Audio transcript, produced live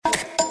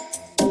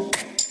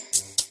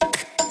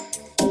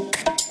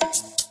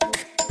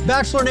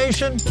Bachelor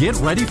Nation, get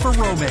ready for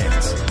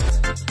romance.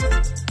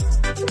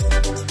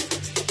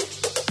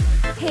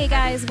 Hey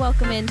guys,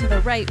 welcome into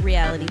the Right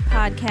Reality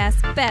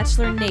Podcast,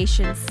 Bachelor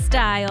Nation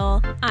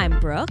style. I'm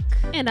Brooke.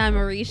 And I'm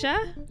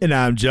Marisha. And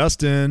I'm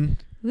Justin.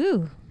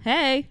 Woo.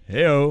 Hey.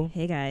 Heyo.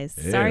 Hey guys.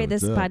 Hey, Sorry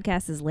this what's up?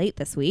 podcast is late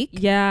this week.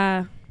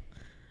 Yeah.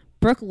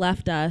 Brooke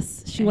left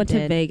us. She went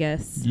to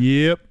Vegas.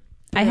 Yep.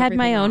 I had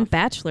my everything own off.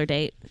 bachelor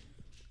date.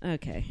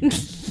 Okay.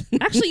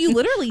 Actually, you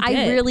literally did.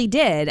 I really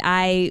did.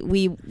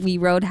 We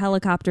rode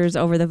helicopters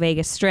over the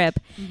Vegas Strip,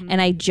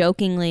 and I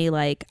jokingly,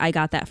 I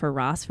got that for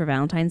Ross for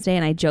Valentine's Day,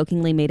 and I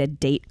jokingly made a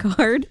date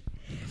card.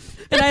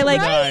 And I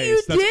Nice.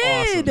 you That's did.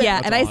 awesome. yeah,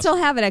 That's and I awesome. still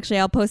have it. Actually,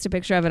 I'll post a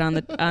picture of it on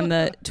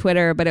the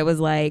Twitter. But it was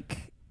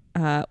like,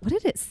 what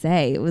did it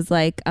say? It was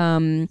like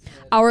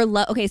our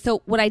love. Okay,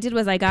 so what I did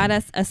was I got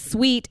us a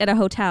suite at a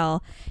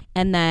hotel,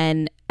 and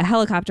then a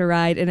helicopter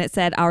ride, and it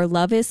said our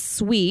love is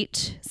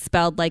sweet,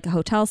 spelled like a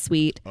hotel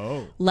suite.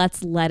 Oh.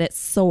 Let's let it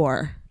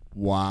soar.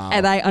 Wow.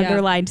 And I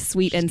underlined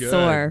sweet and good.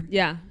 soar.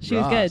 Yeah, she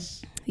was good.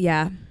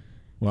 Yeah.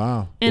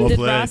 Wow. And Well did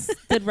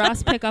played.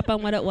 Ross pick up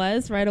on what it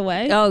was right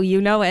away? Oh,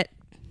 you know it.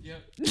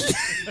 just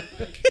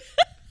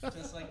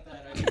like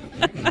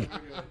that.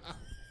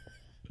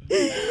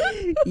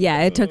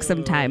 Yeah, it took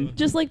some time.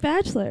 Just like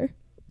Bachelor.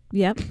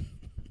 Yep.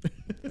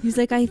 He's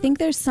like, I think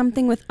there's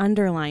something with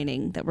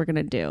underlining that we're going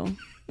to do.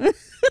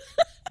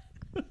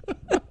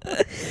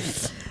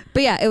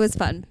 But yeah, it was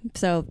fun.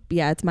 So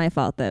yeah, it's my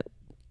fault that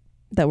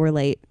we're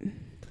late.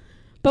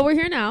 But we're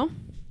here now.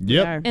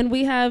 Yep. And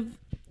we have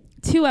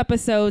 2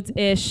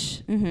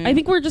 episodes-ish. I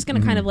think we're just going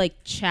to kind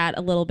of chat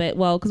a little bit.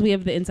 Well, because we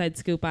have the inside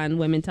scoop on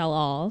Women Tell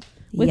All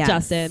with Yes.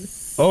 Justin.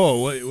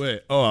 Oh,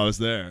 wait. Oh, I was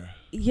there.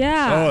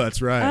 Yeah. Oh,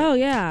 that's right. Oh,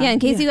 yeah. Yeah, in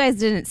case you guys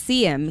didn't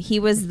see him, he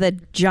was the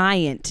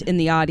giant in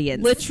the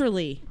audience.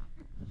 Literally.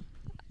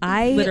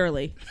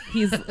 Literally.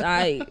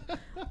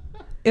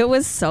 It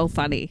was so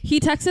funny. He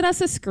texted us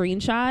a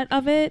screenshot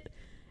of it,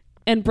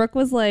 and Brooke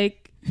was like,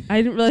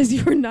 I didn't realize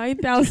you were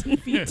 9,000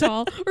 feet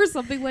tall or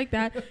something like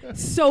that.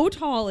 So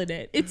tall in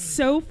it. It's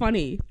so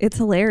funny. It's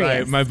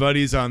hilarious. My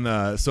buddies in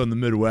the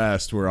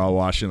Midwest were all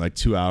watching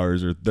 2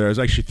 hours, or there's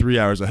actually 3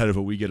 hours ahead of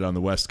what we get on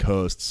the West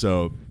Coast.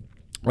 So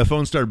my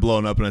phone started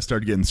blowing up and I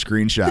started getting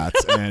screenshots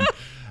and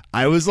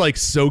I was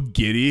so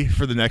giddy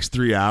for the next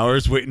 3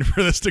 hours waiting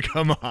for this to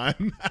come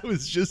on. I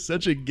was just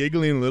such a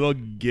giggling little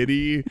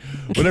giddy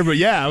whatever. But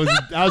yeah,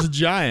 I was a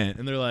giant.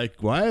 And they're like,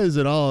 why is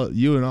it all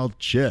you and all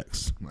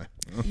chicks? I'm like,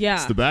 oh, Yeah.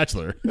 It's The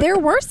Bachelor. There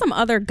were some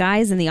other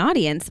guys in the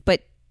audience,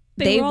 but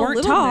they were all weren't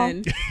little tall.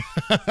 men.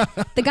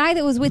 The guy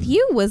that was with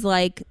you was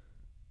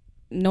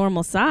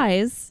normal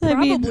size.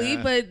 Probably,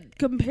 but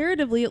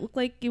comparatively, it looked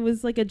like it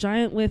was like a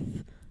giant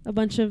with a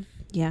bunch of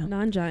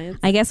non-giants.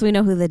 I guess we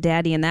know who the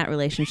daddy in that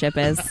relationship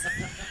is.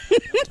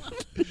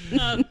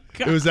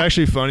 It was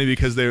actually funny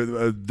because there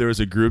was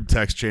a group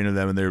text chain of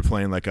them and they were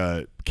playing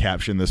a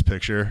caption this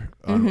picture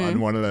on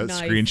one of the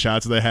Nice.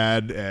 screenshots they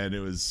had, and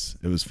it was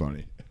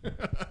funny.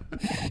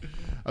 I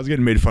was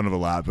getting made fun of a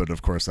lot, but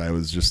of course I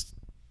was just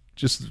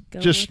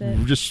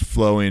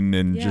flowing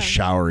and just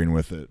showering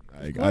with it.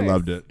 I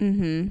loved it.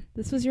 Mm-hmm.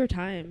 This was your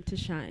time to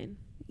shine.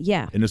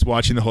 Yeah. And just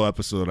watching the whole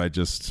episode,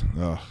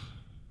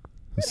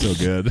 it's so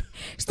good.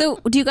 So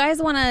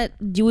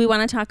do we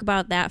want to talk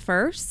about that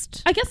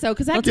first? I guess so,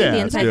 because that Let's came, do the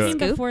that inside came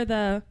scoop. before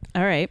the...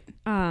 All right.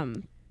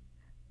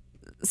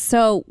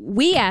 So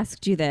we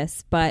asked you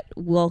this, but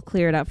we'll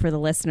clear it up for the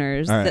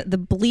listeners. All right. The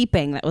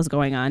bleeping that was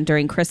going on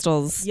during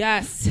Crystal's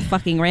Yes.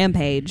 fucking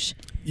rampage.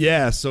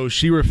 Yeah, so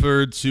she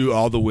referred to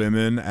all the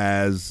women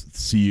as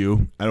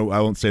CU. I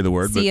won't say the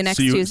word, See but you next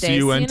Tuesday. See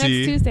you CUNT next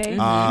Tuesday.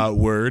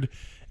 word.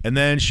 And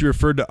then she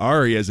referred to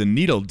Ari as a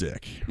needle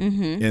dick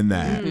in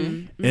that.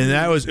 And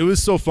it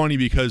was so funny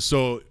because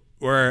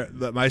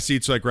my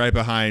seat's right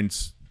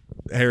behind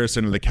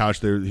Harrison on the couch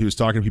there he was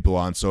talking to people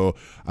on, so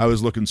I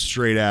was looking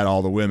straight at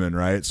all the women,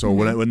 right? So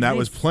when that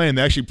was playing,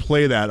 they actually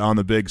play that on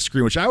the big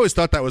screen, which I always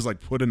thought that was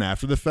put in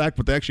after the fact,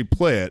 but they actually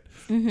play it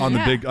on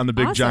the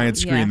big Awesome. giant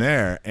screen Yeah.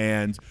 there,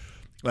 and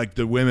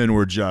the women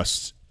were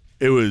just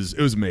it was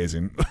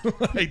amazing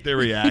their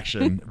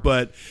reaction.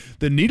 But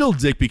the needle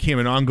dick became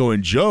an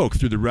ongoing joke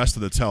through the rest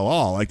of the tell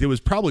all. It was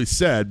probably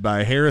said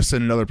by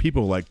Harrison and other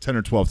people 10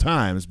 or 12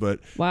 times, but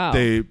Wow.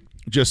 they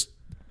just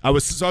I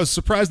was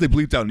surprised they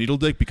bleeped out needle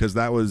dick because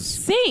that was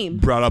Same.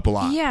 brought up a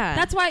lot. Yeah.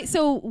 That's why.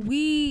 So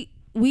we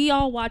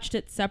all watched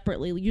it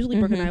separately. Usually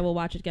Brooke and I will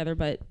watch it together,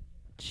 but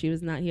she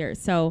was not here.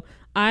 So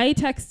we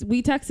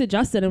texted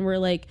Justin and we're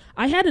like,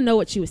 I had to know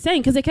what she was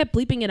saying because they kept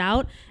bleeping it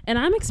out, and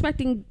I'm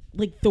expecting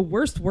the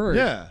worst word.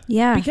 Yeah.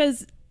 Yeah.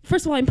 Because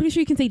first of all, I'm pretty sure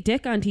you can say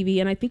dick on TV,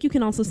 and I think you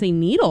can also say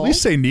needle. At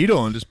least say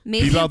needle and just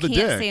Maybe beep you out the can't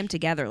dick. say them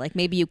together.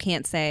 Maybe you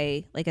can't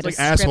say a It's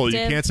asshole. You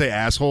descriptive- can't say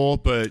asshole,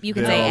 but You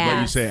can say let you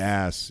ass. say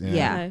ass. Yeah.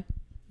 Yeah. Okay.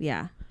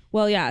 Yeah.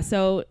 Well, yeah.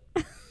 So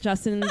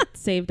Justin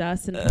saved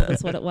us and told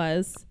us what it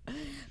was.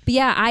 But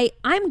yeah,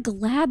 I'm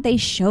glad they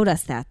showed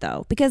us that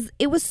though, because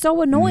it was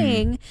so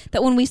annoying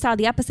that when we saw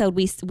the episode,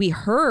 we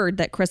heard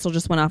that Crystal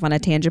just went off on a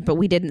tangent, but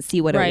we didn't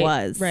see what it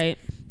was. Right.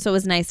 So it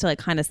was nice to like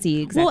kind of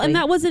see exactly. Well, and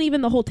that wasn't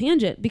even the whole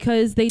tangent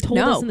because they told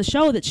No. us in the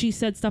show that she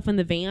said stuff in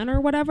the van or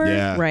whatever.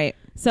 Yeah. right.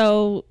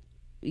 So,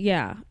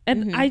 yeah.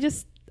 And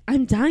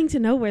I'm dying to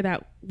know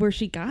where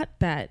she got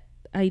that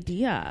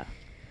idea.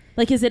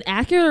 Like, is it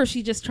accurate, or is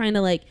she just trying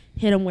to like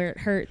hit him where it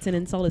hurts and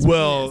insult his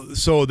Well,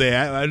 penis? so they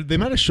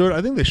might have showed.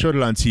 I think they showed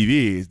it on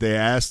TV. They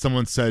asked,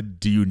 someone said,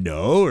 "Do you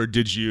know, or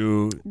did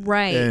you?"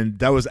 Right. And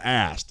that was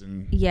asked.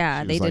 And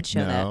Yeah, she they was did like,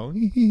 show that.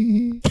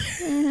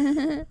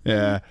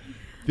 Yeah.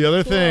 The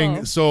other thing,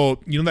 Cool. so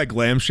you know that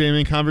glam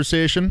shaming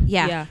conversation?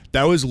 Yeah.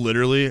 That was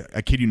literally,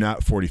 I kid you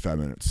not, 45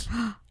 minutes.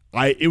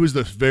 It was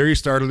the very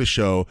start of the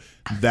show.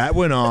 That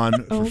went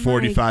on Oh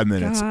for my 45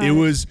 minutes. God. It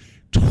was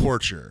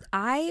torture.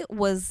 I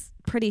was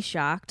pretty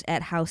shocked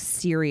at how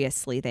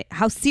seriously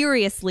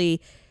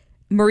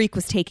Marique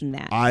was taking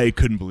that. I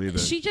couldn't believe it.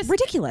 She just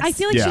Ridiculous. I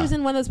feel like she Yeah. was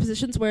in one of those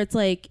positions where it's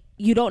like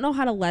you don't know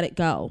how to let it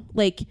go.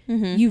 Like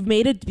Mm-hmm. you've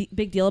made a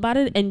big deal about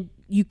it, and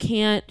you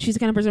can't. She's the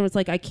kind of person where it's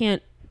like I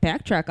can't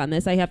backtrack on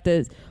this. I have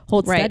to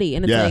hold Right. steady,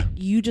 and it's Yeah. like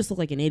you just look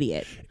like an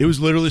idiot. It was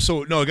literally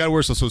it got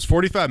worse. So it was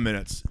 45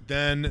 minutes.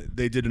 Then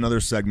they did another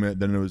segment.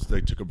 Then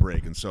they took a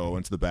break, and so I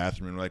went to the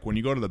bathroom. And like when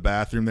you go to the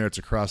bathroom there, it's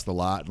across the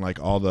lot, and like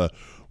all the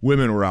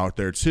women were out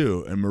there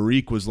too. And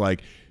Marique was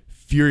like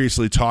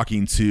furiously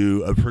talking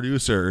to a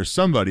producer or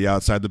somebody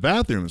outside the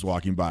bathroom was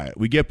walking by it.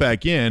 We get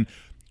back in.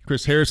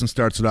 Chris Harrison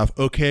starts it off.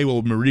 Okay,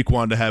 well, Marique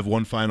wanted to have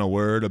one final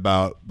word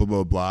about blah,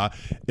 blah, blah.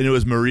 And it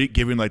was Marique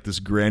giving like this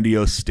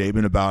grandiose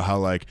statement about how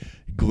like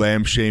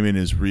glam shaming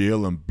is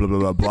real and blah, blah,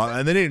 blah, blah.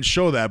 And they didn't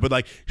show that, but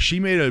like she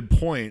made a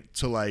point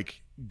to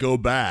like go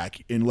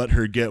back and let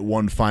her get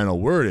one final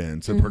word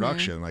into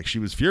production. Like she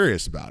was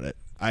furious about it.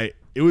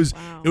 It was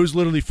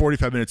literally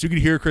 45 minutes. You could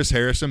hear Chris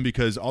Harrison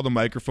because all the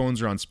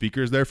microphones are on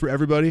speakers there for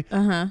everybody.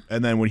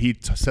 And then when he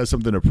says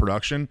something to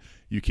production,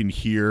 you can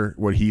hear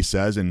what he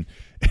says. And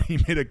he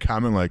made a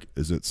comment like,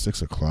 "Is it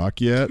 6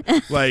 o'clock yet?"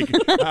 Like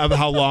of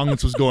how long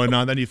this was going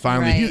on. Then he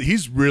finally, Right.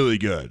 he's really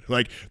good.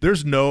 Like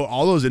there's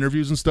all those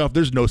interviews and stuff.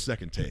 There's no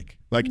second take.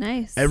 Like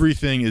Nice.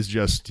 everything is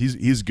just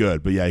he's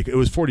good. But yeah, it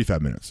was 45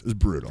 minutes. It was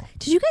brutal.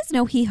 Did you guys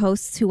know he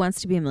hosts Who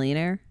Wants to Be a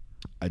Millionaire?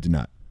 I did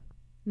not.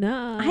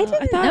 No, I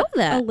didn't thought know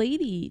that. a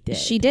lady did.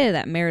 She did.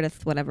 That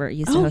Meredith, whatever,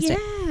 used to Oh host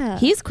yeah. it.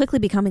 He's quickly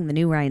becoming the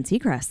new Ryan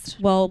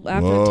Seacrest. well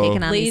after Whoa.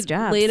 Taking on these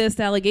jobs. latest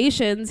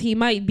allegations, he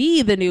might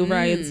be the new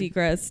Ryan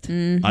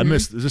Seacrest. I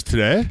missed. Is this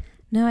today?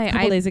 No, A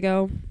couple days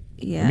ago.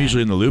 yeah. I'm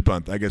usually in the loop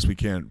on. I guess we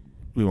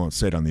won't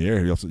say it on the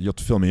air. You'll have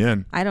to fill me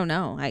in. I don't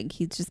know.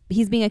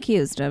 He's being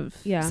accused of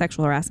Yeah.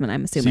 sexual harassment,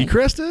 I'm assuming.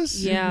 Seacrest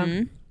is?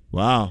 Yeah,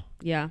 Wow.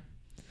 yeah.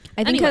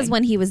 I think Anyway. because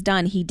when he was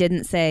done, he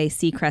didn't say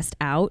Seacrest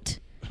out,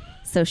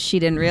 so she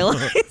didn't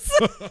realize.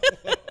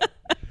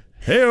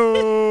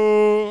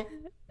 Hey-o.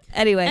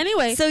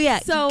 Anyway, so yeah,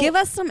 so- give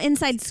us some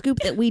inside scoop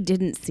that we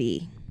didn't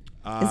see.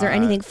 Is there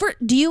anything?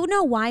 Do you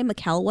know why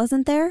Mikkel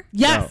wasn't there?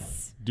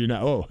 Yes. Do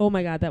not. Oh. Oh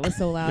my god, that was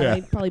so loud. Yeah.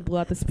 I probably blew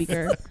out the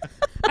speaker.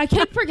 I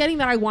kept forgetting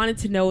that I wanted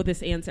to know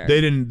this answer.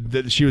 They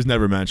didn't. She was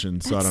never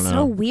mentioned, so I That's don't so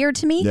know. weird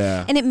to me.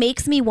 Yeah. And it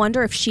makes me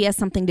wonder if she has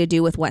something to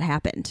do with what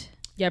happened.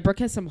 Yeah, Brooke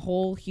has some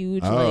whole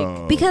huge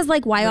Oh. Because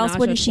like, why else Menage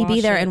wouldn't a she be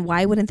trois there, shit. and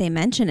why wouldn't they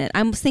mention it?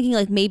 I'm thinking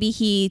like maybe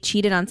he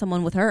cheated on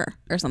someone with her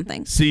or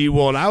something. See,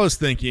 well, I was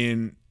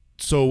thinking.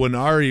 So when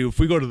Ari, if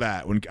we go to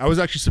that, when I was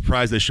actually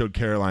surprised they showed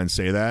Caroline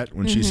say that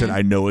when she said,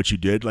 "I know what you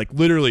did." Like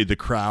literally, the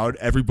crowd,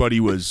 everybody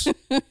was.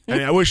 I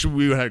mean, I wish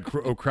we had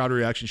a crowd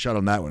reaction shot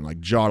on that one, like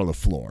jaw to the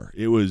floor.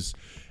 It was,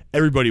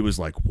 everybody was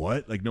like,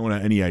 "What?" Like no one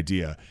had any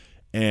idea.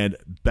 And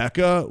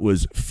Becca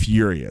was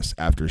furious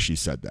after she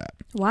said that.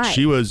 Why?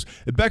 She was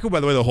Becca, by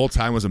the way, the whole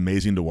time was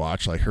amazing to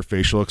watch, like her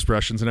facial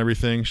expressions and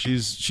everything.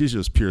 She's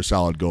just pure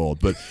solid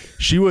gold. But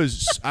she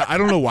was I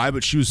don't know why,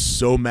 but she was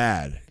so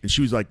mad. And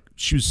she was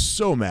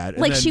so mad.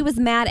 And Like then she was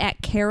mad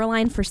at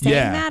Caroline for saying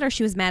Yeah. that, or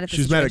she was mad at the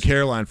she was mad at situation?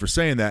 Caroline for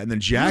saying that. And then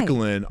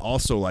Jacqueline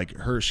also, like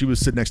she was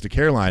sitting next to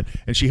Caroline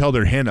and she held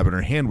her hand up and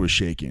her hand was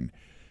shaking.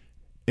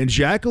 And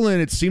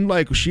Jacqueline, it seemed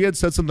like she had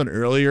said something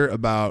earlier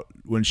about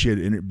when she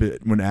had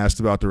when asked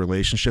about the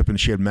relationship, and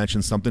she had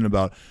mentioned something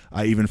about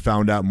I even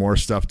found out more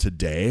stuff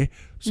today.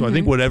 So I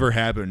think whatever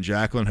happened,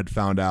 Jacqueline had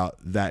found out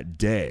that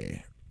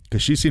day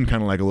because she seemed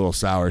kind of like a little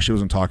sour. She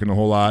wasn't talking a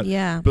whole lot.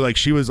 Yeah. But like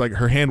she was like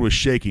her hand was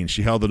shaking.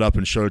 She held it up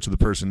and showed it to the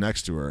person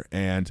next to her,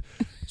 and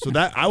so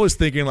that I was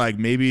thinking like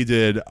maybe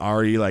did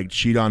Ari like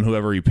cheat on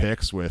whoever he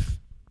picks with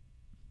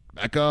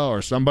Becca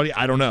or somebody?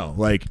 I don't know.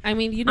 Like I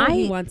mean, you know,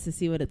 he wants to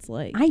see what it's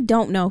like. I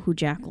don't know who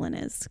Jacqueline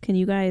is. Can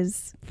you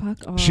guys?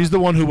 Fuck off. she's the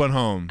one who went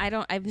home.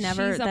 I've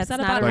never. She's That's upset not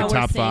about a how Like we're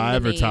top saying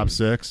 5 the or top name.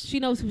 6. She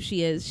knows who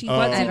she is. She Oh,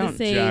 wants I you to don't-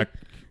 say Jack.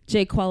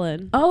 Jay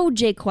Quellen. Oh,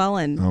 Jake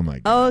Quellen. Oh my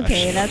god.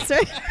 Okay, that's right.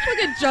 Look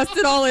at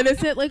Justin all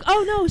innocent. Like,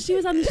 oh no, she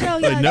was on the show.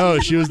 Yeah, But no,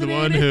 she's she was the in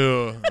one it.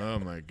 who. Oh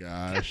my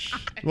gosh.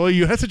 Well,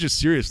 you had such a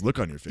serious look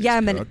on your face. Yeah,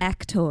 I'm Brooke. an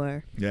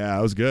actor. Yeah,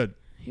 that was good.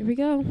 Here we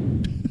go.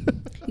 You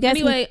guys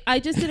Anyway, I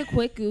just did a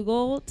quick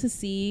Google to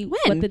see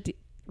When? what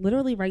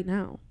literally right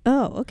now.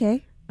 oh,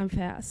 okay. I'm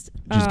fast.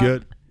 She's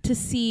good. To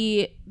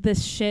see the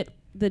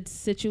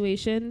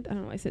situation. I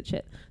don't know why I said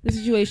shit. The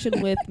situation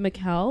with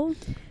Mikkel.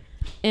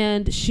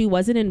 and she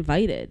wasn't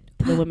invited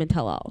to the Women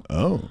Tell All.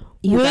 Oh.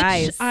 You which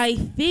guys. I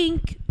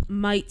think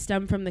might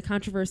stem from the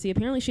controversy.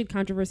 Apparently, she had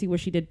controversy where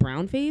she did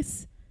brown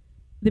face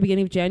the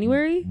beginning of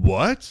January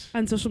What?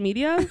 on social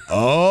media.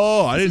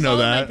 Oh, I didn't know All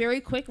in my that.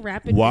 very quick,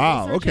 rapid.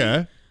 Wow. Google searching.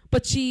 Okay.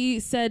 But she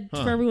said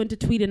for everyone to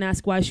tweet and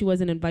ask why she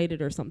wasn't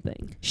invited or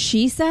something.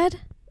 She said?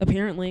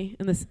 Apparently,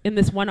 in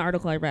this one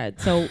article I read.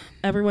 So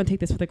everyone take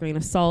this with a grain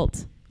of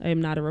salt. I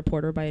am not a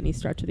reporter by any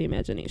stretch of the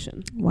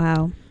imagination.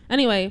 Wow.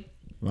 Anyway,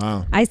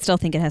 Wow. I still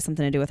think it has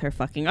something to do with her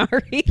fucking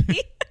Ari.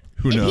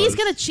 Who if knows? he's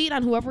gonna cheat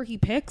on whoever he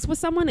picks with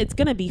someone, it's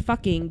gonna be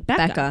fucking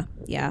Becca. Becca.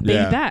 Yeah. Baby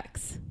Yeah.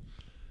 Bex.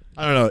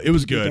 I don't know. It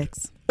was good.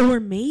 Or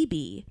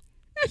maybe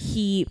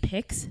he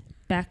picks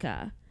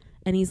Becca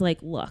and he's like,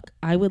 look,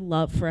 I would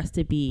love for us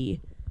to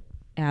be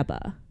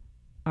ABBA.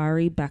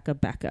 Ari, Becca,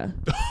 Becca.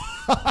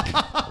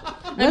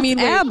 I mean,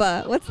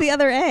 ABBA. What's the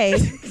other A?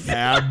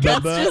 Ab.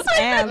 Just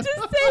Ab. Just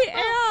say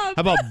Ab.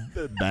 How about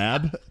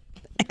Bab?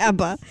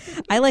 ABBA.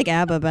 I like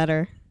ABBA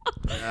better.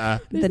 There's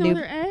The no new-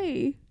 other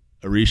A.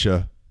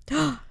 Arisha.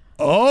 Oh.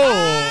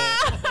 Oh,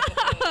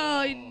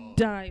 I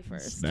die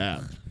first.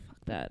 Snap. Fuck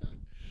that.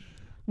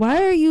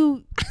 Why are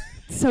you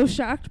so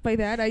shocked by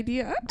that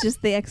idea?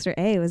 Just the extra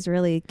A was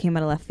really came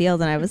out of left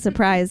field, and I was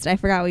surprised. I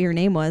forgot what your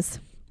name was.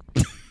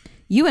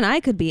 You and I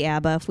could be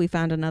ABBA if we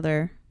found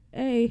another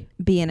A.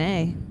 B and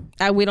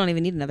A. We don't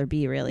even need another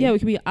B, really. Yeah, we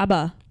could be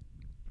ABBA.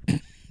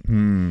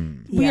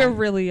 We Yeah. are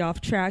really off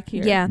track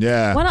here. Yeah.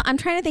 Yeah. Well, I'm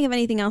trying to think of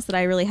anything else that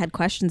I really had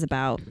questions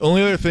about.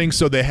 Only other thing,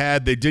 so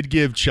they did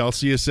give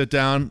Chelsea a sit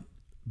down,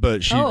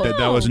 but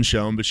that wasn't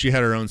shown. But she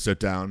had her own sit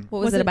down. What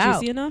was it about?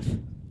 Juicy enough?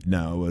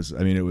 No, it was.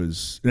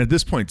 And at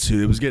this point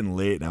too, it was getting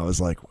late, and I was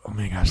like, oh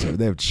my gosh,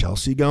 they have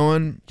Chelsea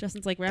going.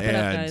 Justin's like, wrap it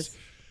up, guys.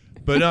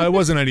 But no, it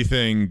wasn't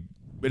anything.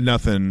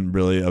 Nothing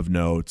really of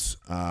note.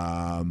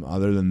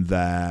 Other than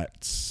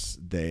that,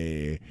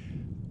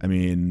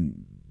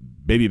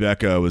 Baby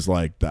Becca was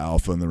like the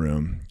alpha in the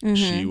room. Mm-hmm.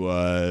 She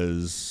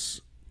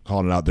was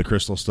calling it out. The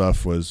crystal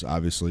stuff was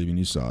obviously,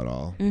 you saw it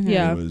all. Mm-hmm.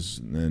 Yeah. It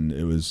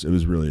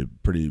was really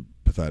pretty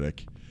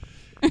pathetic.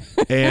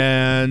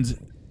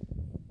 And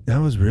that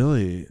was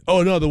really.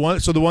 Oh no, the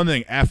one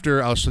thing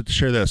after, I'll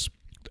share this.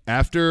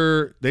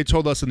 After they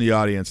told us in the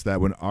audience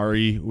that when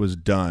Ari was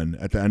done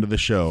at the end of the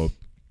show,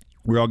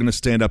 we're all going to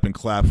stand up and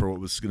clap for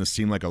what was going to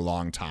seem like a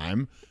long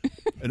time.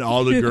 And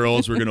all the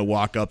girls were going to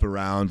walk up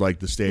around like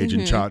the stage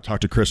and talk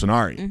to Chris and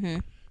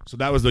Ari. So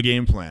that was the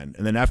game plan.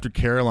 And then after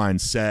Caroline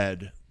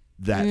said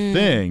that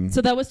thing.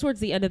 So that was towards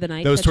the end of the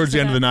night? That was you towards the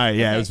said end of the that? night.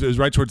 Yeah, Okay. it was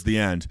right towards the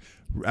end.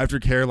 After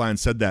Caroline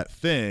said that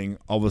thing,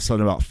 all of a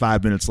sudden about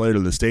 5 minutes later,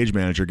 the stage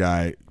manager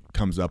guy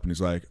comes up and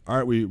he's like, all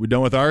right, we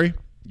done with Ari?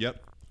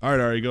 Yep. All right,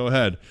 Ari, go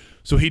ahead.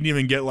 So he didn't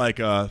even get like,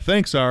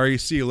 thanks, Ari,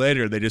 see you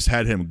later. They just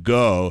had him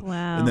go.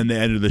 Wow. And then they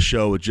ended the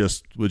show with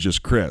just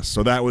Chris.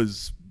 So that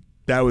was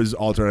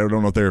altered. I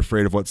don't know if they're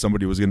afraid of what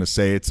somebody was going to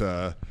say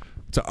to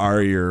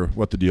Ari or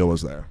what the deal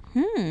was there.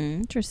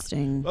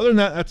 Interesting. Other than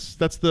that,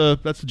 that's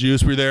the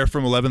juice. We were there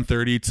from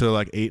 11:30 to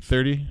like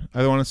 8:30.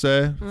 I want to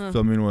say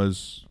filming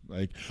was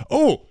like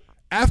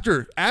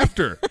after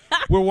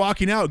we're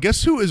walking out.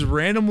 Guess who is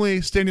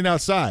randomly standing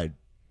outside?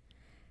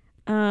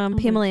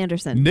 Pamela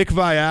Anderson. Nick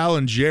Vial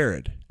and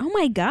Jared. Oh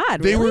my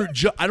God. They really?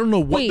 were. I don't know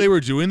what Wait. they were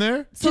doing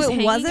there. So Just it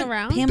hanging wasn't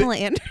around? Pamela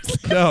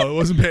Anderson. No, it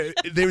wasn't.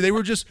 They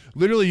were just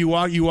literally. You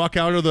walk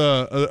out of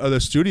the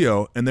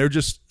studio and they're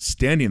just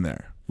standing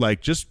there,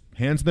 like just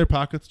hands in their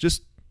pockets,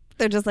 just.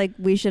 They're just like,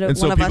 we should have. And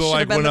so One of us people should like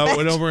have been the went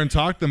bench. over and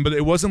talked to them, but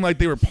it wasn't like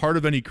they were part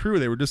of any crew.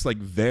 They were just like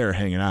there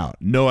hanging out.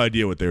 No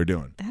idea what they were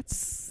doing.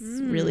 That's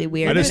really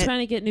weird. I They're just-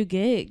 trying to get new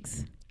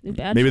gigs. New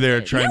Bachelor Maybe they were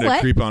gigs. trying know to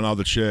what? creep on all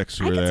the chicks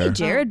who I were could there.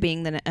 see Jared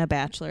being a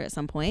bachelor at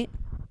some point.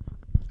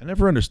 I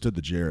never understood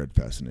the Jared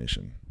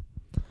fascination.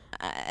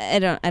 I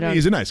don't.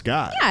 He's a nice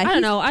guy. Yeah, I he's-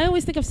 don't know. I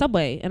always think of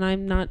Subway, and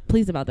I'm not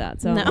pleased about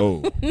that. So No.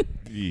 Oh,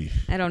 Eef.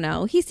 I don't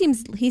know. He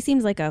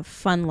seems like a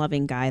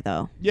fun-loving guy,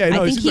 though. Yeah,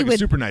 no, I he think seems like a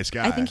super nice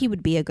guy. I think he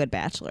would be a good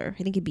bachelor.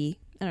 I think he'd be.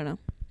 I don't know.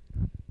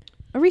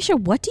 Arisha,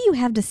 what do you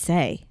have to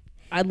say?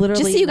 I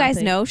literally Just so you guys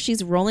nothing. know,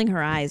 she's rolling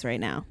her eyes right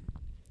now.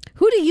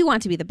 Who do you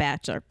want to be the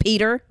bachelor?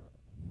 Peter?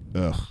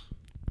 Ugh.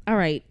 All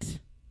right.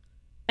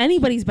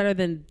 Anybody's better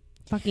than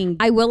fucking.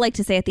 I will like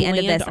to say at the end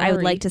of Bland this, I would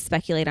Ari. like to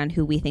speculate on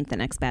who we think the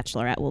next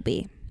bachelorette will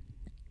be.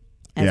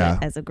 As, Yeah.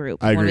 as a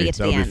group. I when we agree. get to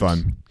That the would be end.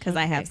 fun. Because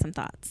I have some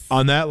thoughts.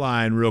 On that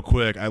line, real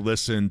quick, I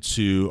listened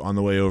to, on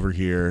the way over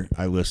here,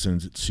 I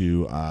listened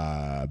to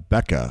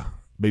Becca.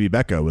 Baby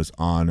Becca was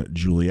on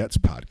Juliet's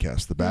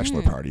podcast, The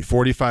Bachelor Party.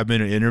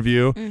 45-minute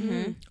interview.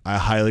 I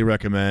highly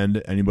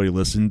recommend anybody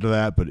listen to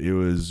that, but it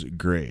was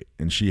great.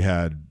 And she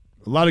had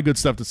a lot of good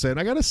stuff to say. And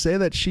I got to say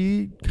that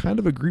she kind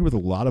of agreed with a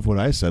lot of what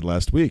I said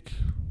last week.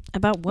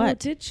 About What what?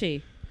 did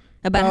she?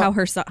 About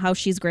how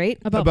she's great?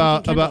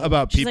 About fucking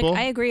Kendall. She's people. like,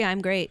 I agree,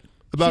 I'm great.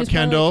 About She's probably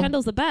like, Kendall.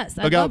 Kendall's the best.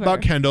 I love her.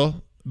 About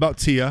Kendall. About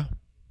Tia.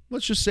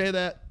 Let's just say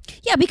that.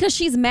 Yeah, because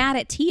she's mad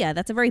at Tia.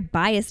 That's a very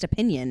biased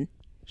opinion.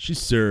 She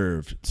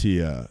served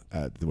Tia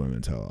at the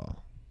Women Tell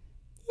All.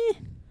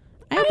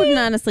 I wouldn't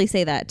honestly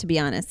say that, to be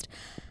honest.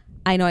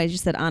 I know I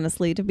just said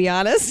honestly, to be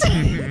honest.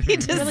 You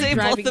just Really say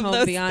driving both of home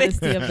those the things.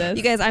 honesty of this.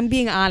 You guys, I'm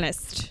being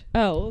honest.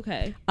 Oh,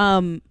 okay.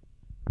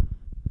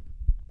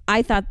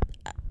 I thought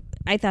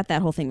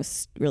that whole thing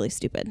was really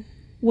stupid.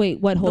 Wait,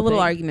 what whole The little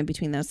thing? argument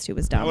between those two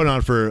was That dumb. went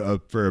on for a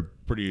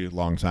pretty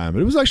long time,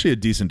 but it was actually a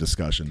decent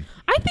discussion.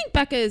 I think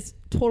Becca is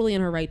totally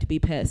in her right to be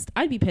pissed.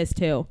 I'd be pissed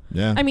too.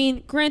 Yeah. I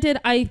mean, granted,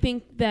 I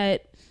think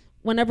that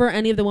whenever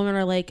any of the women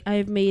are like,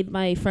 I've made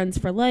my friends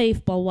for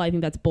life, blah, blah, blah, I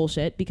think that's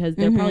bullshit because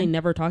they're probably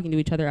never talking to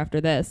each other after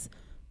this.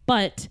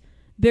 But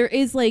there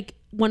is like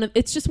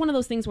it's just one of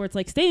those things where it's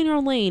like, stay in your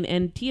own lane.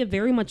 And Tia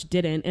very much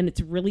didn't. And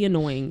it's really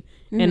annoying.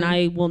 And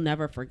I will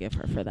never forgive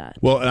her for that.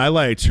 Well, and I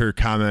liked her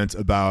comment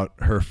about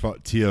her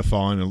Tia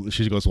falling.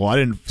 She goes, "Well, I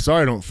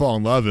don't fall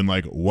in love in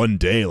like one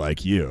day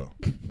like you."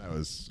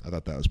 I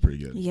thought that was pretty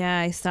good. Yeah,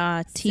 I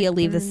saw Tia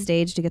leave the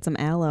stage to get some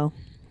aloe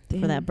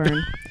for that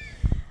burn.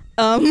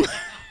 That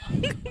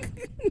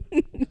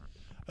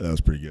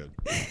was pretty good.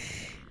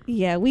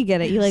 Yeah, we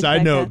get it. You like Side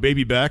Becca. note: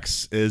 Baby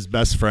Bex is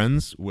best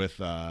friends with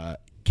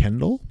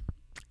Kendall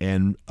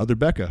and other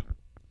Becca.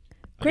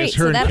 I Great, guess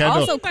her so and that Kendall,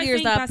 also By clears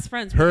saying up. best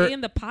friends. Were they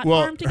in the pot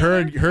farm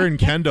her together? and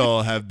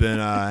Kendall have been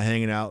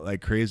hanging out like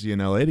crazy in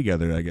LA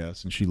together, I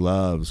guess, and she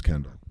loves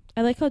Kendall.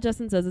 I like how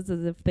Justin says it's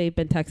as if they've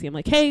been texting. I'm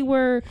like, hey,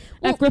 we're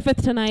at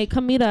Griffith tonight.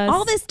 Come meet us.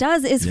 All this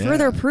does is Yeah.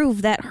 further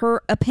prove that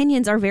her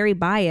opinions are very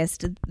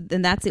biased,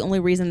 and that's the only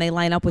reason they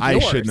line up with I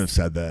yours. shouldn't have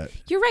said that.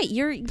 You're right.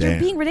 You're Damn.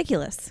 being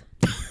ridiculous.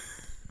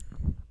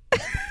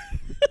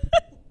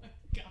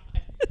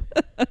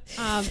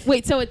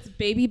 Wait, so it's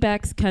Baby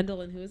Bex,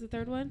 Kendall, and who is the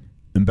third one?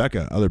 And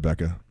Becca, other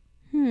Becca.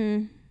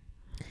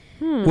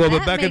 Well, but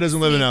That Becca makes doesn't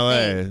live in me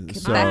LA, think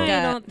so Becca-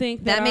 I don't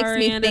think that, that makes Ari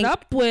me ended think-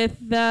 up with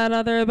that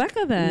other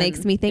Becca then.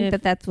 Makes me think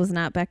If- that was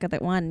not Becca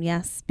that won.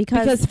 Yes,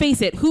 because Because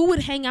face it, who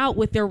would hang out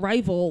with their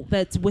rival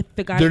that's with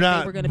the guy they're that not.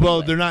 they were going to be Well,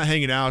 with? they're not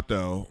hanging out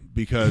though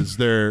because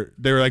they were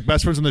like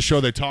best friends on the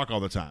show. They talk all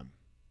the time.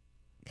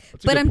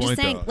 That's a but good I'm just point,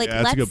 saying, though. like,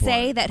 Yeah, that's a let's good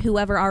say point. that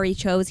whoever Ari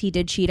chose, he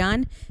did cheat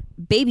on.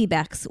 Baby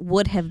Bex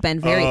would have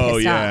been very Oh,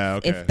 pissed yeah, off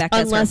okay. if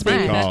Becca's Unless her Baby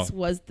friend. Call. Bex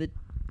was the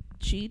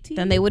cheating.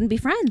 Then they wouldn't be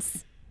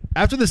friends.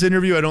 After this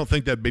interview, I don't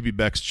think that Baby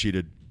Bex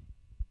cheated,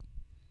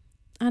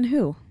 On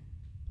who?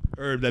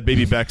 or that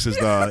Baby Bex is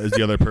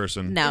the other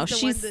person. No, Is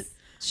the one she's that-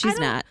 she's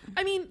not.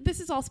 I mean, this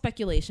is all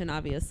speculation,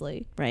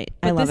 obviously. Right.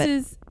 But I love this it.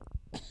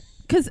 is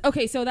because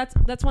okay, so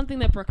that's one thing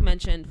that Brooke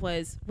mentioned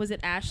was it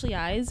Ashley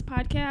I's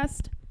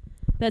podcast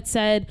that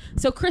said,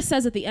 so Chris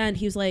says at the end,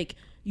 he was like,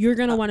 you're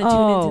gonna want to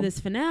tune into this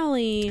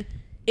finale.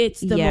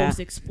 It's the Yeah. most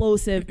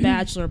explosive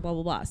Bachelor, blah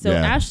blah blah. So Yeah.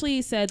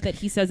 Ashley said that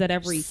he says that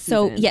every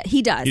So season. yeah,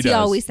 he does. He He does.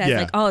 always says Yeah.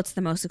 like, "Oh, it's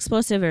the most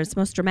explosive or it's the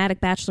most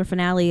dramatic Bachelor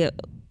finale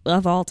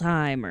of all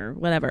time," or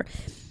whatever.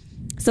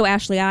 So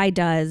Ashley I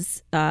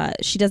does.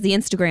 She does the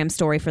Instagram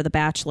story for The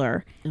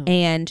Bachelor,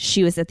 and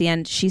she was at the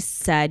end. She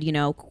said, "You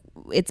know,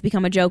 it's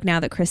become a joke now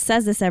that Chris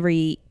says this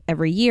every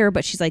year,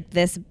 but she's like,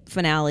 this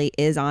finale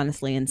is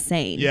honestly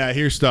insane." Yeah, I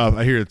hear stuff.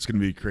 I hear it's gonna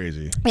be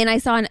crazy. And I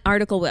saw an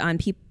article on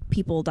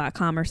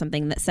people.com or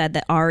something that said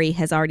that Ari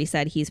has already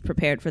said he's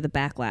prepared for the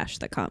backlash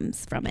that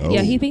comes from it. Oh.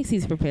 Yeah, he thinks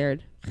he's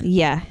prepared.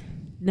 Yeah.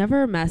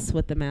 Never mess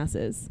with the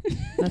masses.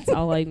 That's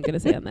all I'm gonna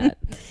say on that.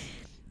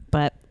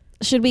 But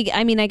should we?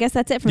 I mean, I guess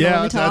that's it for the Yeah,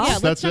 Women Talk.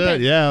 let's that's jump it.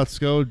 in. Yeah, let's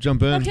go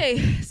jump in.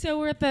 Okay, so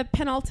we're at the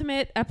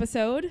penultimate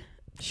episode.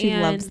 She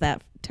and loves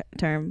that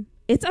term.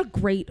 It's a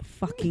great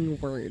fucking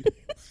word.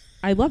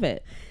 I love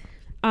it.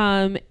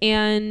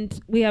 And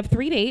we have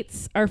 3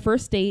 dates. Our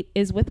first date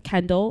is with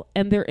Kendall,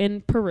 and they're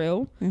in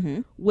Peru,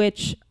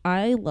 which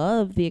I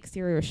love the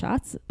exterior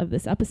shots of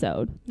this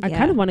episode. I Yeah.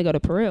 kind of want to go to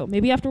Peru.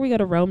 Maybe after we go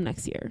to Rome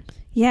next year.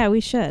 Yeah, we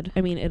should.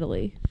 I mean,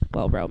 Italy.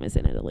 Well, Rome is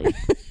in Italy.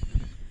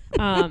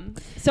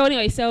 So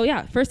anyway, so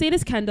yeah, first date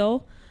is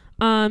Kendall.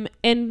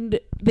 And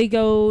they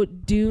go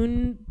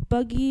dune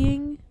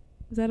buggying.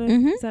 Is that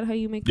how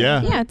you make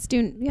that? Yeah. Yeah, it's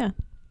doing. Yeah.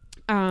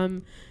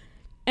 And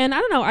I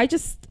don't know.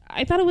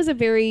 I thought it was a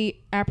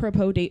very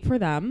apropos date for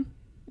them.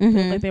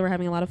 Like they were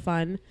having a lot of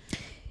fun.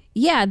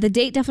 Yeah, the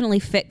date definitely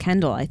fit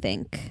Kendall, I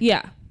think.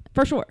 Yeah,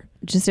 for sure.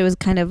 Just it was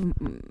kind of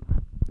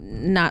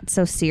not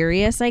so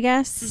serious, I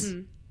guess.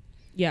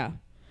 Yeah,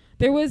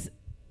 there was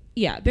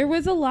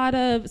a lot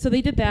of. So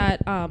they did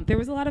that. There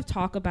was a lot of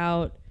talk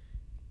about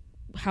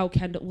how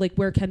Kendall, like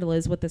where Kendall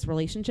is with this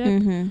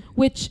relationship,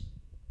 which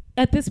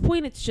at this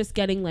point it's just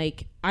getting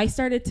like, I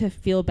started to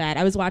feel bad.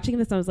 I was watching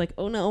this and I was like,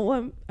 oh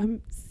no,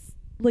 I'm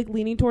like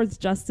leaning towards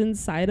Justin's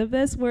side of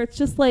this, where it's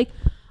just like,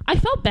 I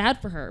felt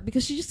bad for her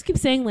because she just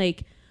keeps saying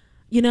like,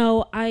 you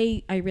know,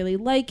 I really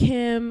like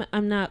him.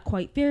 I'm not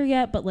quite there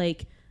yet, but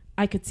like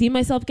I could see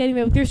myself getting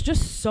there. There's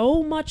just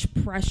so much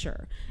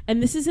pressure.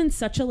 And this is in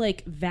such a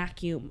like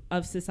vacuum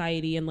of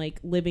society and like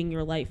living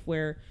your life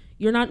where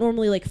you're not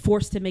normally like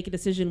forced to make a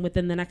decision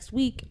within the next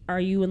week. Are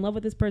you in love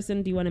with this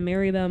person? Do you want to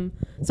marry them?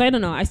 So I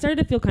don't know. I started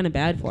to feel kind of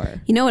bad for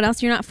her. You know what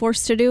else you're not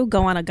forced to do?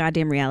 Go on a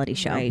goddamn reality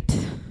show.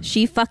 Right.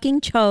 She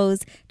fucking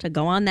chose to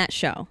go on that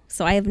show.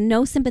 So I have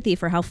no sympathy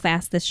for how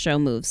fast this show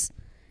moves.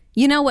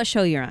 You know what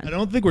show you're I on.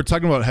 don't think we're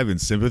talking about having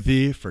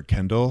sympathy for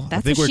Kendall. That's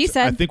I think what she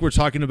said. I think we're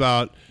talking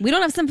about We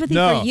don't have sympathy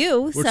no. for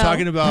you. We're so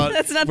talking about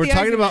that's not we're the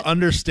talking about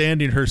argument.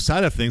 understanding her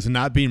side of things and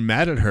not being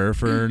mad at her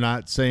for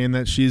not saying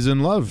that she's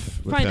in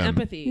love with Find him.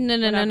 empathy. No.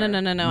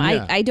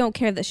 Yeah. I don't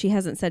care that she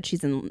hasn't said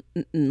she's in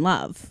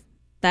love.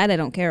 That I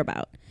don't care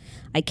about.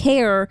 I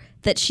care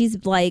that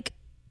she's like,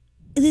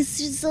 this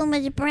is so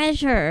much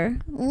pressure.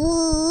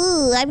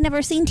 Ooh, I've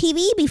never seen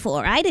TV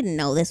before. I didn't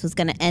know this was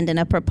going to end in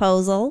a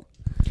proposal.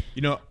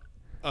 You know,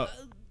 I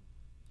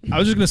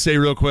was just gonna say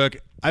real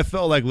quick. I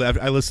felt like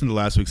I listened to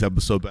last week's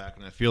episode back,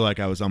 and I feel like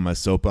I was on my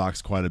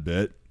soapbox quite a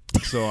bit.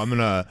 So I'm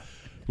gonna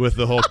with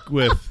the whole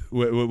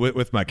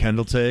with my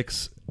Kendall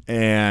takes,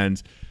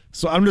 and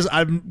so I'm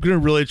gonna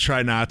really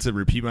try not to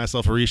repeat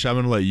myself. Arisha, I'm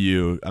gonna let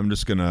you. I'm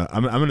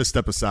gonna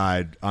step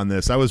aside on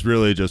this. I was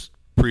really just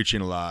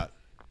preaching a lot.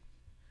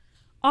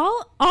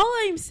 All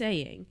I'm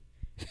saying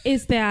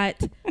is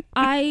that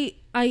I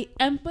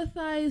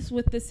empathize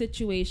with the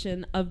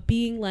situation of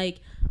being like,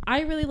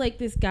 I really like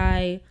this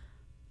guy.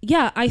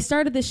 Yeah, I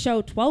started this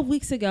show 12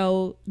 weeks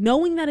ago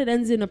knowing that it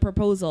ends in a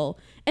proposal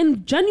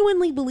and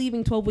genuinely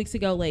believing 12 weeks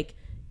ago, like,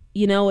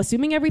 you know,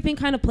 assuming everything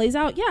kind of plays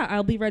out, yeah,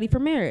 I'll be ready for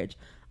marriage.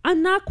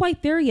 I'm not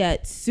quite there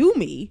yet. Sue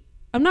me.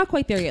 I'm not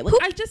quite there yet. Like,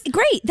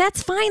 Great.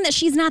 That's fine that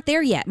she's not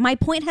there yet. My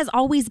point has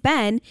always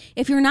been,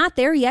 if you're not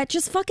there yet,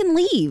 just fucking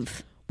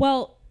leave.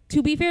 Well,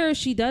 to be fair,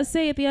 she does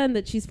say at the end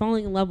that she's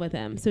falling in love with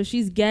him, so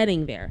she's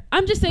getting there.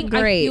 I'm just saying,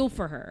 Great. I feel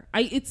for her.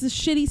 It's a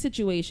shitty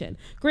situation.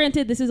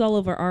 Granted, this is all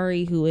over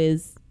Ari, who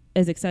is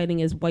as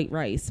exciting as white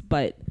rice,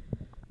 but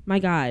my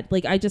God,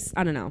 like, I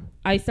don't know.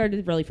 I started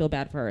to really feel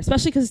bad for her,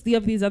 especially because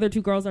these other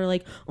two girls are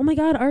like, oh my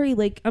God, Ari,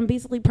 like, I'm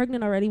basically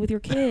pregnant already with your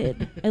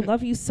kid. I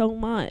love you so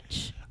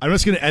much. I'm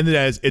just gonna end it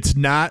as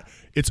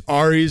it's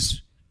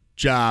Ari's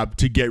job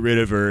to get rid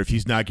of her if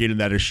he's not getting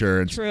that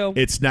assurance. True.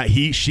 It's not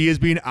she is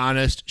being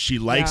honest. She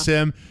likes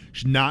him.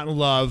 She's not in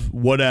love.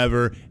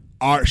 Whatever.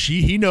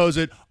 He knows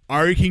it.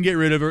 Ari can get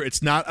rid of her.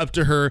 It's not up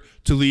to her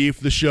to leave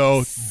the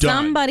show. Done.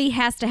 Somebody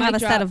has to have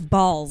Mic a set drop. of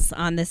balls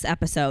on this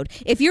episode.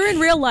 If you're in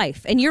real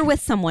life and you're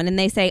with someone and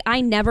they say, I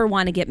never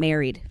want to get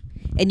married,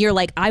 and you're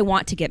like, I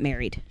want to get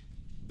married.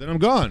 Then I'm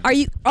gone. Are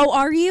you?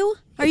 Are you?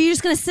 Are you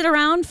just going to sit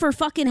around for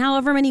fucking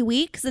however many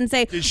weeks and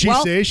say, Did she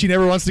say she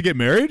never wants to get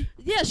married?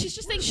 Yeah, she's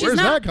just saying Where's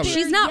that coming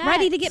she's not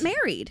ready to get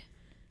married.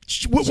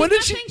 She's When not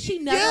did saying she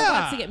never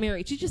wants to get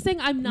married. She's just saying,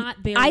 I'm not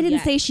there I didn't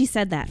yet. say she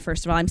said that,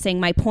 first of all. I'm saying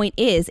my point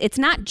is, it's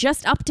not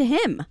just up to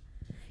him.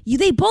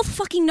 They both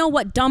fucking know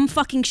what dumb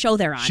fucking show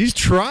they're on. She's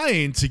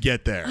trying to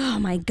get there. Oh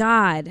my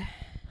God.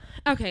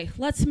 Okay,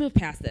 let's move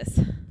past this.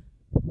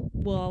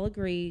 We'll all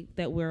agree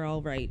that we're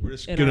all right. We're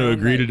just in going our to own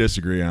agree right. to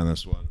disagree on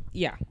this one.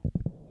 Yeah.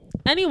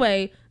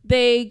 Anyway,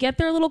 they get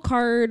their little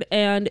card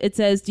and it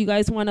says, do you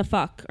guys want to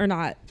fuck or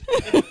not?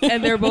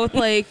 And they're both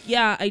like,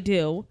 yeah, I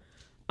do.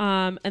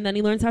 And then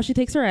he learns how she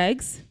takes her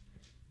eggs.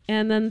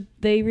 And then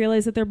they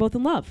realize that they're both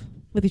in love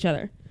with each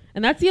other.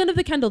 And that's the end of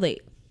the Kendall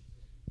date.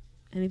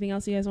 Anything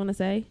else you guys want to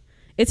say?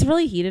 It's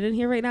really heated in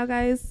here right now,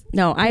 guys.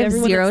 No, I have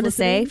Everyone zero that's to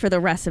say listening, for the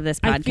rest of this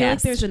podcast. I feel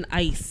like there's an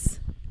ice.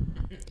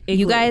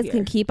 You igloo guys here.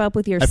 can keep up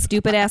with your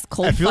stupid ass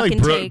cold I feel fucking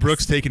like takes.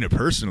 Brooke's taking it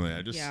personally.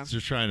 I just Yeah.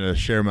 just trying to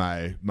share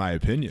my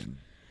opinion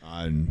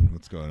on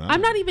what's going on.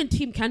 I'm not even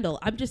Team Kendall.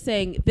 I'm just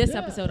saying this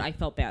episode I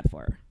felt bad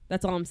for her.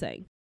 That's all I'm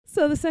saying.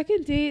 So the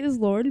second date is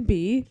Lauren and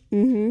B.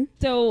 Mm-hmm.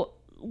 So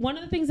one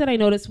of the things that I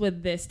noticed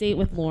with this date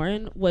with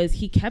Lauren was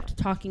he kept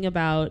talking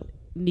about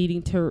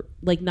needing to,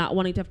 like, not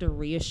wanting to have to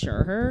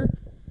reassure her.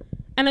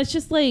 And it's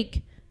just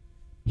like,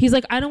 he's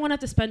like, I don't want to have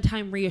to spend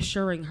time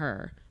reassuring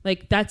her.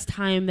 Like, that's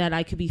time that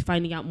I could be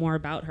finding out more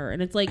about her.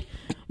 And it's like,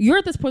 you're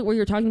at this point where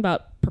you're talking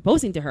about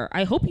proposing to her.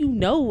 I hope you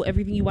know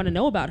everything you want to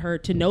know about her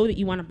to know that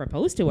you want to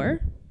propose to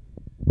her.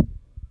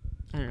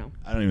 I don't know.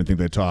 I don't even think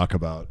they talk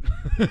about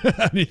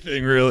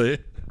anything really.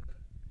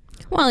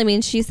 Well, I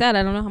mean, she said,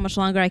 I don't know how much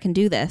longer I can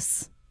do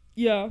this.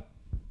 Yeah.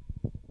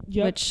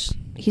 Yep. Which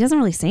he doesn't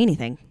really say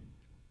anything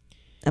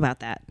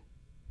about that.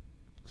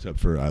 Except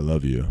for I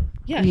love you.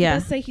 Yeah, he Yeah.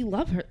 does say he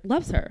loves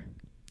her.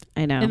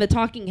 I know. In the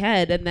talking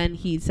head, and then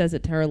he says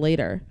it to her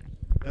later.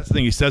 That's the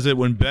thing. He says it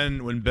when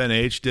Ben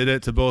H did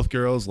it to both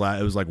girls.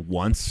 It was like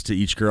once to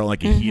each girl,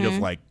 like a heat of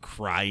like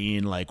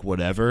crying, like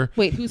whatever.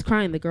 Wait, who's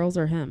crying? The girls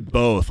or him?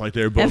 Both, like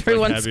they're both.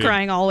 Everyone's like, having,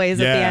 crying always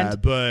at the yeah,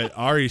 end. but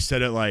Ari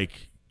said it like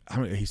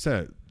he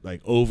said it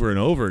like over and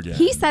over again.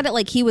 He said it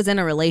like he was in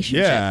a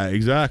relationship. Yeah,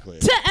 exactly.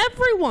 To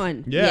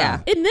everyone.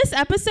 Yeah. In this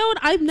episode,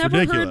 I've never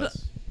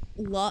Ridiculous.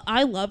 heard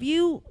I love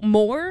you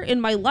more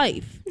in my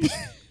life.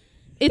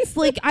 It's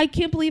like, I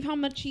can't believe how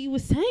much he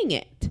was saying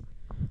it.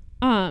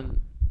 And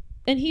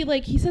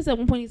he says at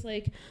one point, he's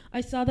like,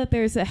 I saw that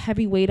there's a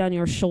heavy weight on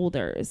your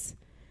shoulders.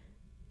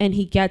 And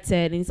he gets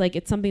it. And he's like,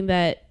 it's something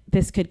that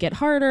this could get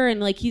harder. And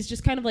like, he's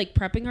just kind of like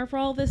prepping her for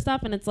all this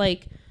stuff. And it's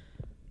like,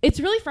 it's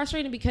really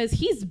frustrating because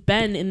he's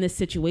been in this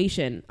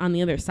situation on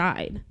the other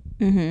side.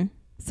 Mm-hmm.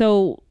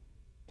 So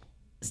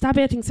stop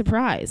acting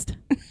surprised.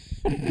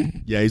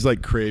 Yeah, he's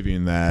like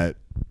craving that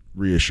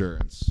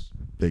reassurance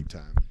big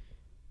time.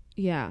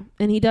 Yeah.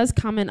 And he does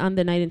comment on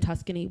the night in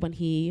Tuscany when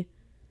he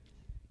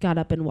got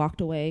up and walked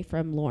away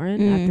from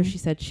Lauren after she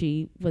said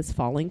she was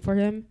falling for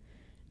him.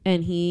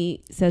 And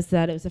he says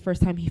that it was the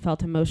first time he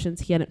felt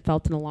emotions he hadn't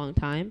felt in a long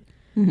time.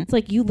 It's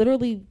like, you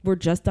literally were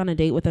just on a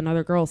date with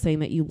another girl saying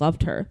that you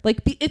loved her.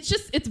 Like,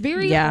 it's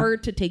very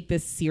hard to take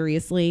this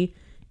seriously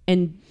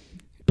and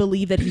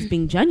believe that he's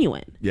being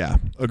genuine. Yeah,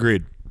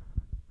 agreed.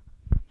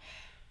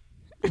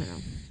 I don't know.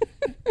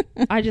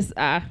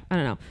 I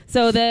don't know.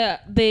 So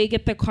they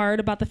get the card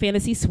about the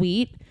fantasy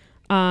suite,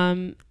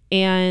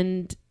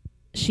 and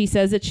she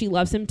says that she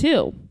loves him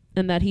too,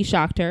 and that he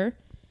shocked her.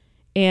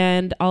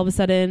 And all of a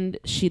sudden,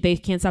 they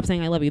can't stop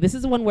saying "I love you." This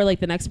is the one where, like,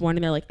 the next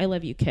morning they're like, "I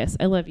love you, kiss.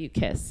 I love you,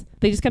 kiss."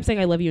 They just kept saying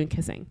 "I love you" and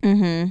kissing.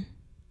 Mm-hmm.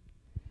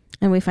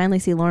 And we finally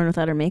see Lauren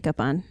without her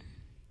makeup on.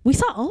 We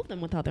saw all of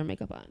them without their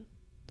makeup on.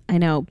 I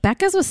know.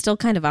 Becca's was still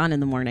kind of on in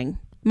the morning.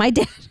 My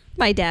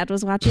dad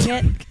was watching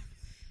it.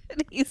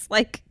 And he's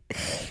like,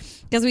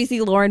 because we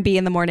see Lauren be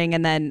in the morning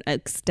and then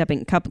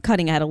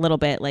cutting ahead a little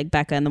bit, like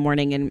Becca in the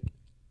morning, and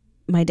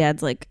my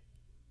dad's like,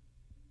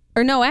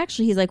 or no,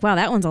 actually, he's like, wow,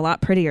 that one's a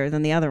lot prettier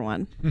than the other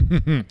one.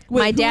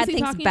 My dad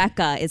thinks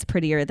Becca is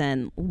prettier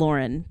than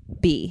Lauren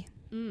B.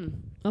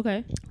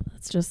 Okay.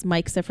 That's just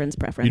Mike Sifrin's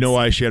preference. You know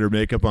why she had her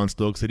makeup on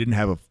still? Because they didn't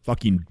have a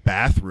fucking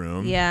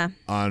bathroom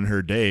on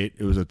her date.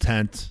 It was a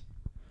tent.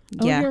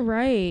 Oh, you're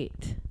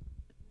right.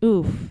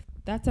 Oof.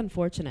 That's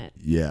unfortunate.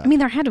 Yeah. I mean,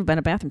 there had to have been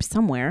a bathroom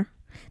somewhere.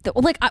 The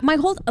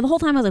whole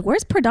time I was like,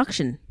 where's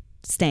production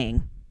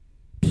staying?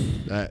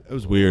 That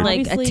was weird.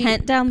 Like Obviously, a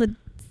tent down the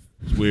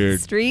weird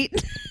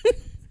street.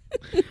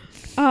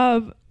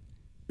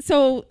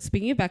 So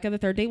speaking of Becca, the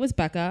third date was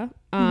Becca.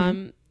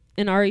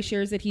 And Ari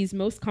shares that he's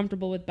most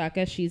comfortable with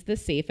Becca. She's the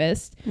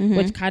safest,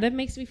 which kind of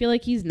makes me feel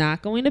like he's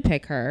not going to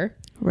pick her.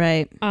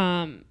 Right.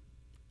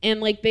 And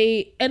like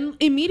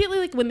immediately,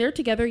 like when they're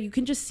together, you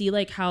can just see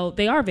like how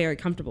they are very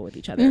comfortable with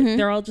each other.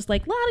 They're all just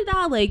like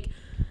la-di-da. Like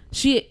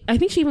I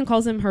think she even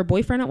calls him her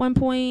boyfriend at one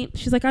point.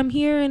 She's like, I'm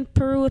here in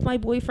Peru with my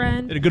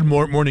boyfriend. And a good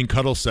morning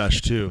cuddle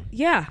sesh too.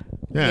 Yeah.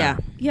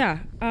 Yeah.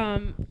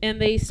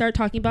 And they start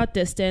talking about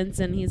distance,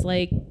 and he's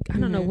like, I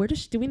don't know,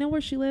 do we know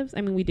where she lives?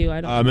 I mean, we do.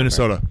 I don't know.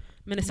 Minnesota.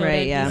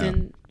 Right, yeah. He's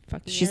in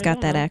fucking She's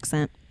got that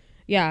accent.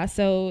 Yeah,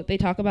 so they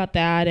talk about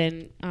that,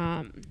 and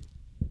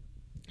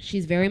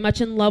she's very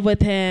much in love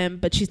with him,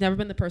 but she's never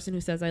been the person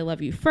who says I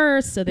love you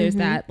first. So there's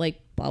that,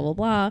 like, blah blah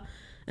blah.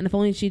 And if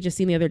only she'd just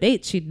seen the other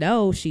dates, she'd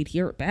know, she'd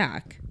hear it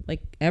back.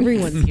 Like,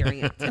 everyone's hearing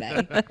it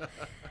today.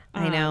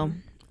 I know.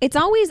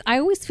 I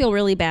always feel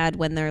really bad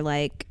when they're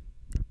like,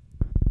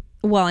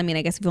 well, I mean,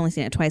 I guess we've only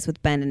seen it twice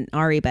with Ben and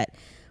Ari, but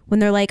when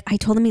they're like, I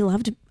told him I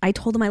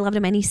loved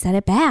him, and he said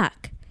it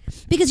back.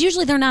 Because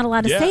usually they're not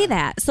allowed to say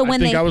that. So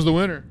when I was the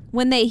winner.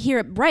 When they hear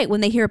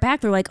it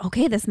back, they're like,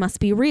 okay, this must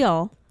be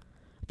real.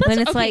 Then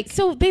it's like,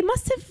 so they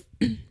must have.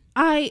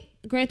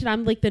 Granted,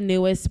 I'm like the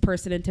newest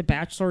person into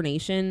Bachelor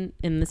Nation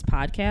in this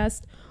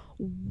podcast.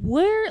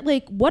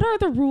 What are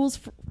the rules,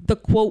 the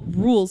quote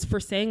rules for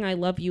saying I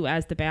love you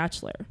as the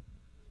Bachelor?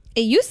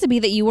 It used to be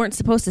that you weren't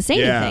supposed to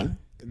say anything.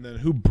 And then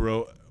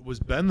was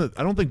Ben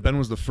I don't think Ben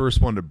was the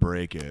first one to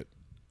break it.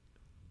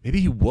 Maybe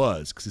he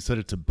was, because he said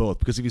it to both.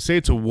 Because if you say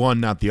it to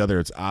one, not the other,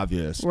 it's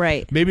obvious.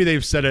 Right. Maybe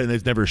they've said it and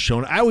they've never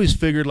shown it. I always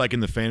figured, like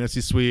in the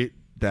fantasy suite,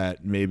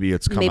 that maybe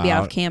it's come out. Maybe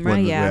off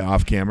camera,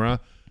 off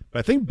camera. But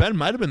I think Ben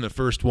might have been the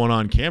first one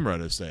on camera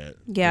to say it.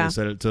 Yeah. They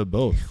said it to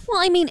both.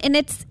 Well, I mean, and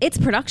it's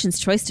production's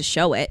choice to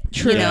show it.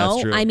 True. You know?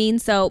 That's true. I mean,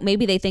 so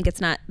maybe they think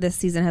this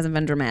season hasn't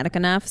been dramatic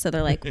enough. So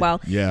they're like, well,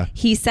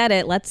 he said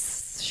it.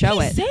 Let's show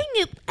it. He's saying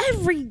it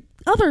every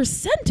other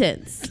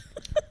sentence.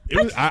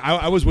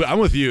 I'm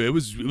with you. It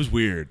was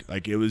weird.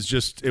 Like it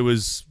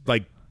was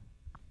like,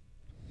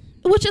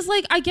 which is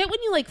like, I get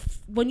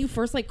when you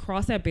first like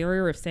cross that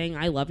barrier of saying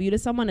I love you to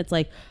someone, it's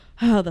like,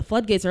 oh, the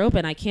floodgates are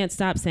open. I can't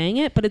stop saying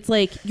it. But it's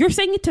like you're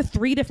saying it to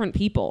 3 different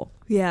people.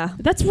 Yeah,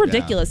 that's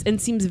ridiculous and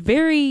seems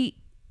very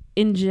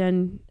I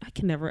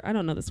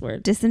don't know this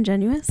word.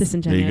 Disingenuous.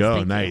 There you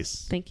go.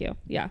 Nice. Thank you.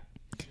 Yeah.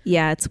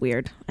 Yeah, it's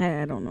weird.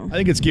 I don't know. I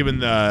think it's given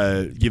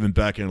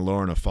Becca and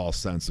Lauren a false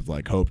sense of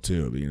like hope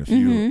too. I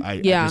mean,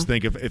 I just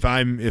think if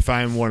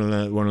I'm one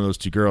of those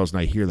 2 girls and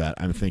I hear that,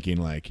 I'm thinking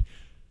like,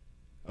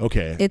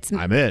 okay, it's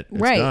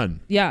right. Done.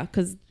 Yeah,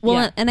 because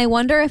and I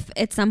wonder if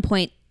at some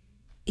point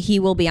he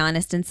will be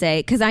honest and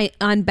say, because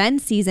on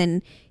Ben's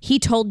season he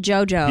told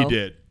JoJo he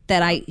did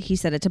that he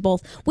said it to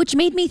both, which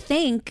made me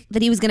think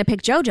that he was going to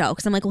pick JoJo,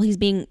 because I'm like, well, he's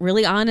being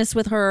really honest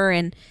with her.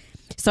 And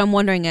so I'm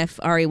wondering if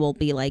Ari will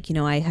be like,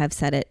 I have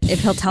said it.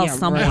 If he'll tell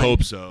someone. I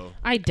hope so.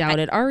 I doubt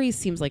it. Ari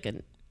seems like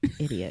an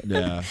idiot.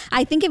 Yeah.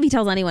 I think if he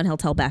tells anyone, he'll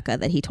tell Becca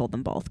that he told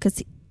them both,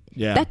 because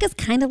Becca's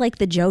kind of like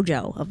the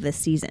JoJo of this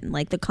season,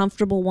 like the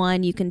comfortable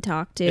one you can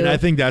talk to. And I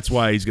think that's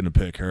why he's going to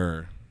pick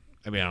her.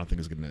 I mean, I don't think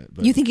he's going to.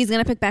 You think he's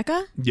going to pick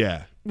Becca?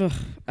 Yeah. Ugh,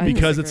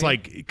 because it's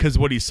like, because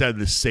what he said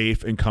is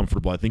safe and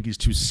comfortable. I think he's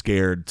too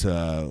scared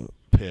to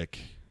pick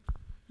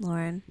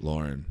Lauren.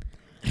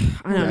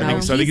 I don't know.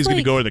 I think he's going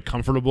to go with the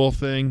comfortable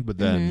thing, but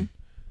then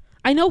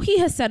I know he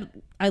has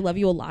said I love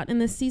you a lot in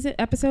this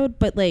episode,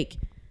 but like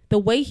the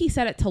way he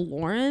said it to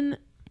Lauren,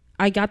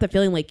 I got the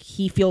feeling like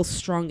he feels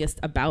strongest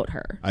about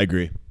her. I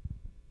agree.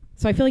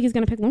 So I feel like he's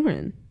going to pick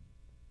Lauren.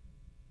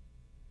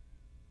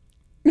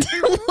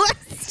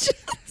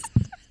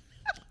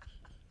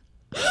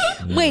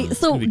 Wait,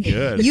 so Pretty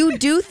good. you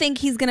do think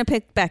he's gonna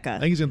pick Becca? I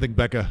think he's gonna pick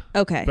Becca.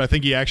 Okay. But I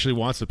think he actually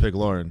wants to pick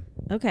Lauren.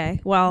 Okay.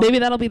 Well, Maybe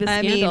that'll be the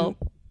I scandal.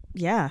 mean,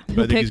 yeah. But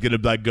I think he's gonna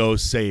like go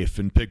safe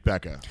and pick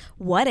Becca.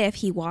 What if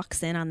he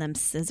walks in on them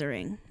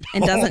scissoring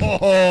and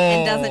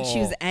doesn't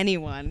choose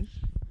anyone?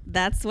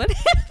 That's what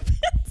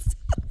happens.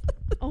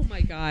 Oh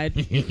my God.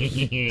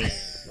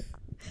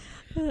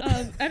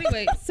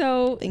 Anyway,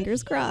 so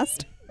Fingers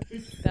crossed.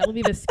 that'll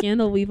be the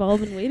scandal we've all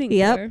been waiting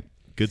Yep. for.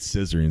 Good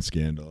scissoring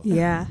scandal.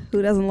 Yeah.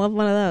 Who doesn't love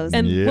one of those?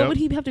 And Yep. what would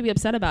he have to be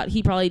upset about?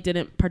 He probably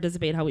didn't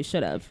participate how he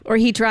should have. Or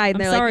he tried. And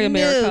I'm they're sorry, like,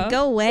 America. No,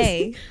 go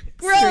away.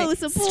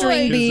 Gross, a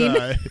String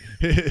boy.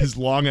 bean. His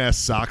long ass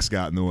socks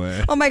got in the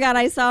way. Oh my God,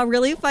 I saw a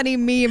really funny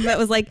meme that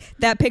was like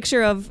that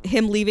picture of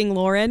him leaving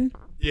Lauren.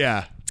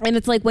 Yeah. And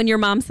it's like when your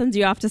mom sends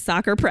you off to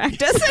soccer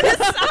practice.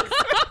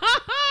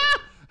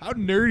 How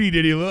nerdy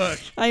did he look?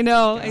 I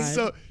know.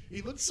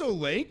 He looked so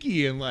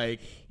lanky and like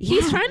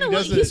He's trying to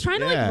doesn't- he's trying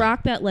to yeah. like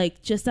rock that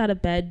like just out of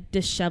bed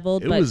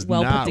disheveled It but was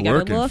well put not together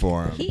working look.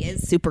 for him. He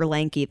is super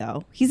lanky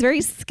though. He's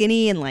very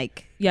skinny and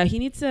like Yeah, he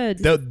needs to.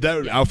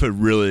 That outfit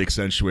really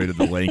accentuated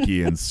the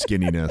lanky and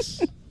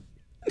skinniness.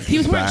 He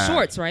was wearing bad.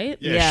 shorts, right?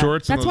 Yeah, Yeah.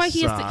 shorts. and That's why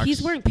those socks.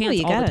 he's wearing pants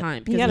you all the gotta- time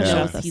you because gotta he show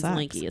knows us the he's socks.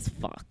 lanky as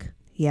fuck.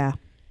 yeah.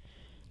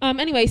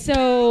 Anyway,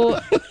 so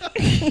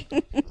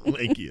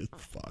lanky as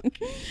fuck.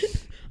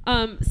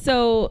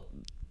 so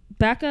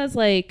Becca's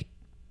like,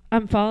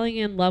 I'm falling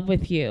in love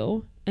with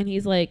you, and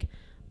he's like,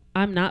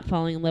 I'm not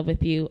falling in love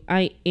with you.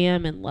 I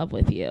am in love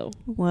with you.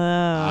 Whoa.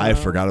 I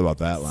forgot about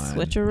that line.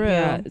 Switcheroo.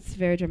 Yeah, it's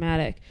very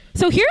dramatic.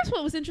 So here's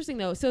what was interesting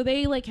though. So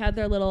they like had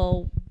their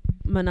little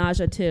menage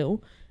a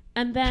two,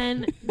 and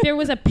then there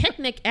was a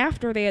picnic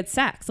after they had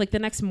sex, like the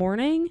next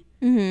morning.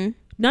 Mm-hmm.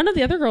 None of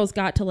the other girls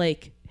got to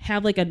like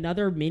have like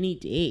another mini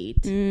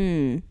date.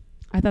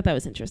 I thought that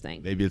was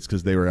interesting. Maybe it's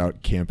because they were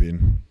out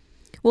camping.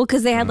 Well,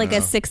 because they had like a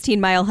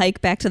 16-mile hike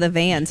back to the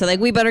van, so like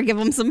we better give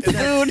them some food.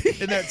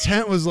 And that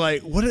tent was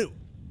like, what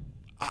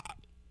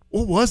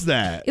was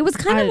that? It was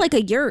kind of I- like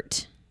a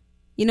yurt.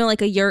 You know,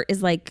 like a yurt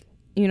is like,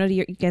 you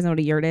guys know what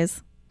a yurt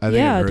is? I think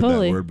Yeah, I've heard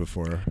totally. that word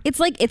before. It's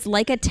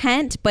like a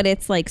tent, but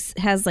it's like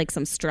has like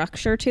some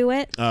structure to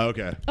it. Oh,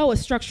 okay. Oh, a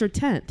structured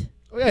tent.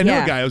 Oh, yeah, I know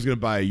Yeah. a guy who was going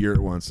to buy a yurt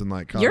once in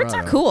like Colorado. Yurts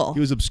are cool. He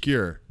was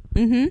obscure.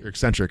 Mm-hmm. Or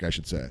eccentric, I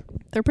should say.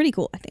 They're pretty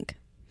cool, I think.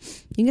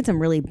 You can get some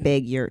really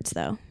big yurts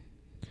though.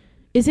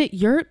 Is it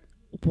yurt?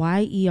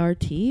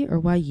 Y-E-R-T or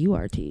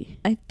Y-U-R-t?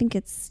 I think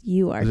it's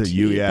URT. Is it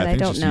you? Yeah, but I think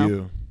don't it's just know.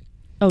 you.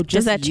 Oh, Does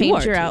just that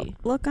change your URT?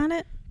 outlook on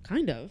it?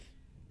 Kind of.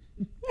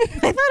 I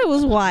thought it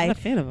was I'm Y. not a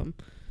fan of them.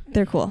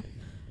 They're cool.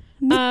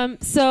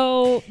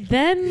 So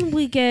then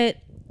we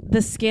get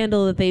the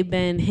scandal that they've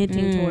been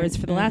hinting towards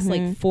for the last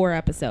like 4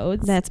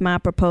 episodes. That's my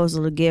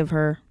proposal to give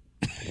her.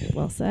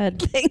 well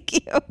said. Thank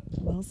you.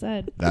 Well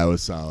said. That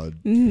was solid.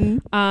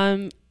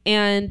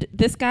 And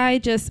this guy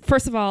just,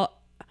 first of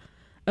all,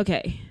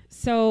 okay,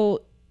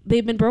 so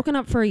they've been broken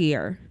up for a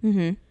year.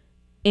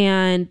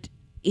 And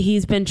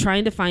he's been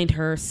trying to find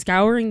her,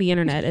 scouring the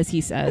internet, as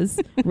he says,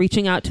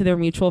 reaching out to their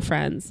mutual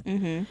friends.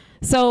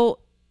 So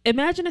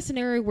imagine a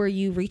scenario where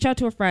you reach out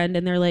to a friend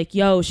and they're like,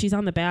 yo, she's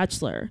on The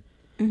Bachelor.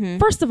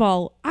 First of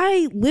all,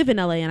 I live in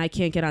LA and I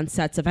can't get on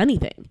sets of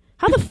anything.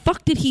 How the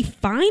fuck did he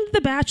find The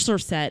Bachelor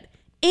set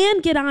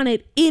and get on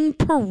it in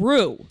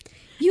Peru?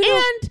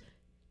 And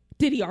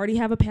did he already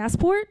have a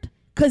passport?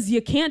 Because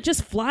you can't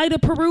just fly to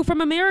Peru from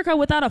America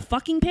without a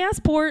fucking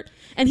passport.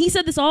 And he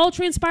said this all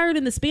transpired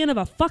in the span of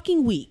a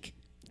fucking week.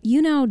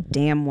 You know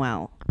damn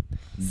well.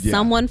 Yeah.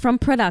 Someone from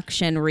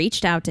production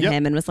reached out to Yep.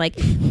 him and was like,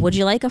 would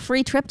you like a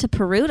free trip to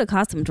Peru to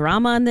cause some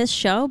drama on this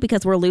show?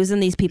 Because we're losing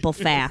these people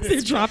fast.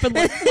 They're dropping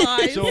like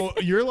flies. So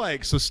you're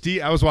like, so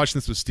Steve, I was watching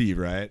this with Steve,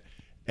 right?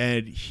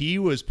 And he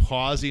was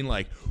pausing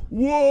like,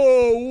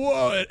 whoa,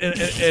 whoa. And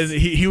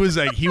he was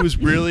like, he was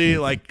really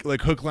like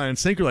hook, line, and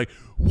sinker, like,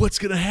 what's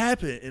going to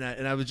happen?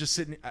 And I was just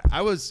sitting,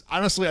 I was,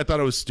 honestly, I thought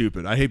it was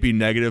stupid. I hate being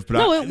negative, but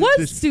No, it was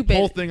this stupid.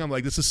 whole thing, I'm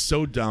like, this is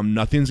so dumb.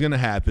 Nothing's going to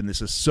happen.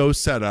 This is so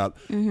set up.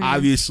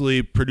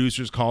 Obviously,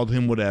 producers called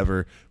him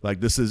whatever.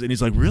 Like, this is, and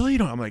he's like, really? You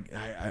know, I'm like,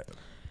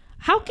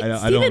 How can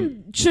I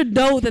Steven should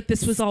know that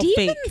this was all fake?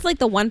 Steven's like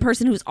the one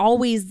person who's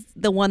always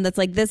the one that's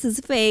like, this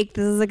is fake.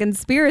 This is a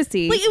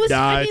conspiracy. Like it was.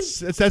 nah, I mean,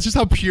 that's just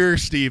how pure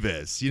Steve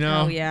is, you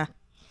know? oh, yeah.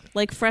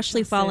 Like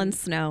freshly fallen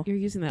snow. you're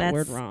using that That's-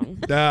 word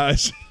wrong. Nah,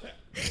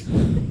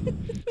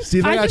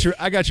 Steve, I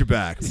I got your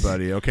back,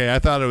 buddy. Okay, I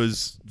thought it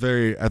was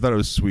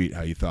sweet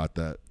how you thought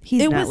that.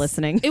 He's It not was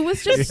listening. It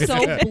was just so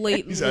He's editing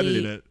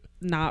blatantly it.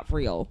 not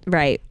real.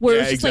 Right. Where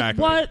Yeah, it's just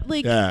exactly. like, what?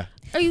 Like, Yeah.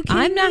 are you kidding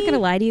I'm not me? going to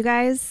lie to you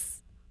guys.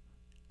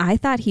 I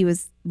thought he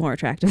was more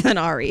attractive than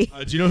Ari.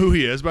 Do you know who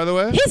he is, by the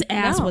way? His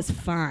ass No. was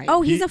fine.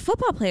 Oh, he's He- a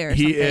football player or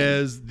He something.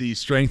 is the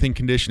strength and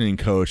conditioning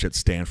coach at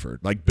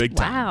Stanford, like big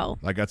time. Wow.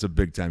 Like that's a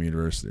big time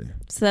university.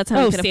 So that's how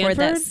Oh, we could afford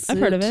that Stanford?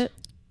 I've heard of suit. it.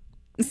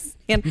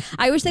 And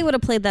I wish they would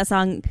have played that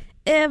song.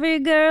 Every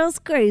girl's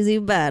crazy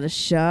about a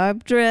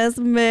sharp dressed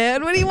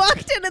man when he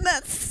walked in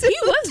that suit. He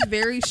was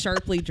very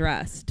sharply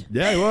dressed.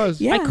 Yeah, he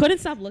was. Yeah. I couldn't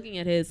stop looking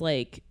at his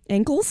like.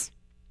 Ankles.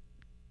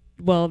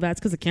 Well, that's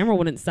because the camera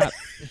wouldn't stop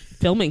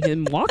filming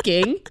him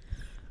walking.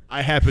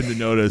 I happened to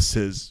notice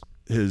his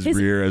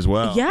rear as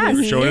well. Yes,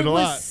 They were showing it a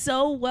was lot.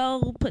 so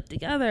well put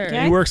together.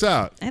 Yeah. He works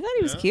out. I thought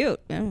he was cute.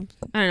 Yeah.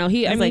 I don't know.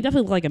 He like,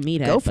 definitely looked like a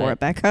meathead. Go for but it,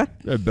 Becca.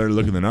 Better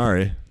looking than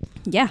Ari.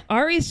 Yeah.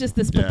 Ari's just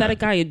this Yeah. pathetic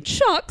guy in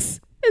Chucks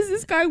as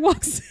this guy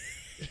walks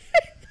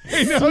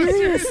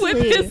Seriously.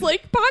 with his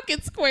like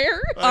pocket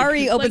square.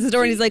 Ari opens the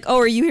door and he's like, "Oh,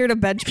 are you here to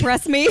bench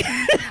press me?"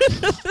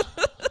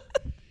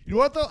 You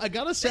know what though? I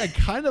gotta say, I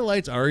kind of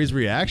liked Ari's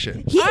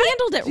reaction. He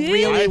handled it did.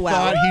 really I well.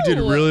 thought he did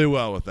really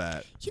well with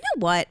that. You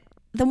know what?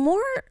 The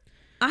more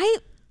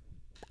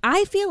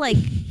I feel like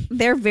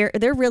they're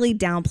really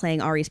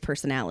downplaying Ari's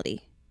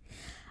personality.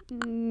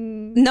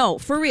 No,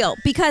 for real.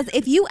 Because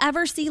if you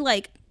ever see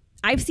like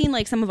I've seen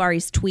like some of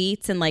Ari's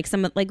tweets and like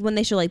some like when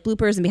they show like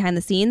bloopers and behind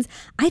the scenes,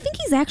 I think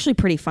he's actually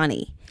pretty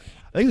funny.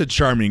 I think he's a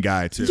charming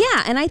guy too.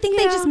 Yeah, and I think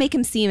they Yeah. just make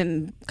him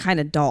seem kind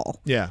of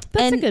dull. Yeah.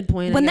 That's And a good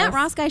point. When I that guess.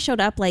 Ross guy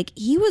showed up, like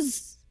he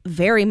was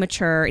very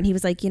mature and he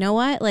was like, you know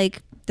what?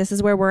 Like this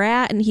is where we're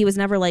at. And he was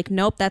never like,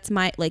 nope, that's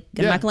my like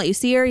I'm Yeah. not gonna let you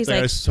see her. He's I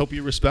like just hope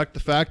you respect the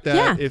fact that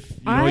Yeah. if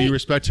you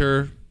respect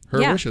her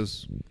Yeah.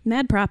 wishes.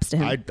 mad props to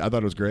him. I thought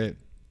it was great.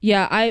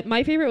 Yeah,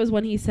 my favorite was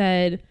when he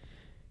said,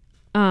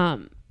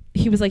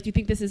 he was like, "Do you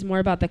think this is more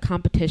about the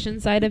competition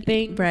side of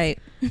things?" right.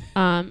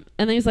 And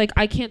then he's like,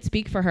 "I can't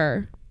speak for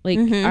her." Like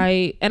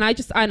I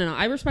don't know.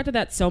 I respected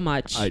that so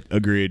much. I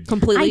agreed.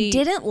 Completely. I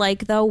didn't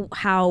like though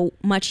how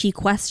much he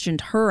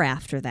questioned her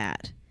after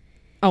that.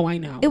 Oh, I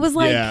know. It was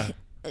like Yeah.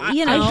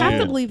 you know I have to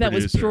Yeah. believe that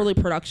was Producer. purely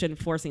production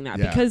forcing that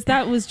Yeah. because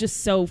that was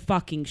just so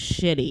fucking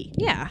shitty.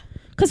 yeah.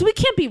 Because we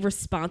can't be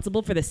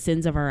responsible for the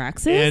sins of our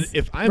exes. And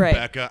if I'm Right.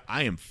 Becca,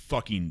 I am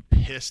fucking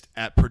pissed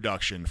at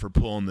production for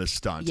pulling this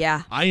stunt.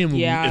 Yeah. I am.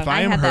 Yeah. If I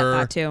I am had that her,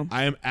 thought too.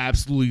 I am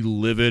absolutely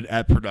livid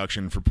at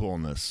production for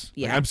pulling this.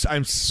 Yeah. Like,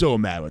 I'm so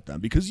mad with them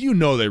because you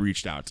know they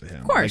reached out to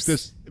him. Of course. Like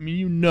this. I mean,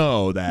 you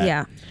know that.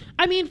 Yeah.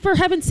 I mean, for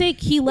heaven's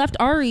sake, he left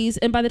Ari's,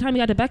 and by the time he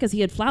got to Becca's,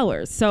 he had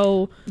flowers.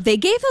 So They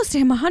gave those to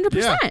him 100%.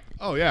 Yeah.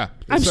 Oh yeah.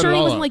 They I'm set sure it he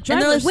all wasn't up. like,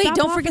 And they're like, "Driver, wait, stop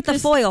don't off forget at the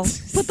this-" foil.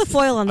 Put the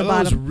foil on the I thought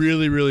it was bottom.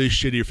 really, really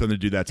shitty for them to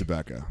do that to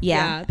Becca.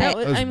 Yeah. that I,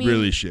 was, That was I mean,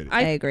 really shitty.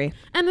 I agree.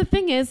 And the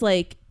thing is,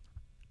 like,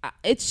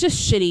 it's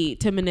just shitty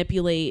to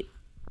manipulate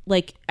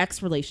like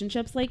ex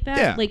relationships like that.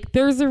 Yeah. Like,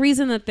 there's a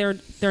reason that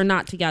they're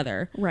not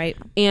together, Right.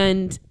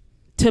 and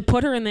to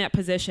put her in that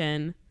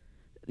position,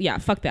 yeah,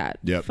 fuck that.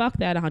 Yep. Fuck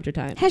that 100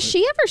 times. Has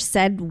she ever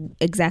said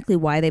exactly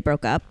why they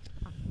broke up?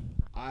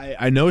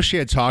 I know she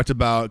had talked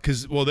about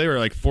because they were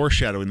like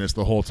foreshadowing this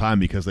the whole time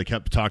because they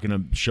kept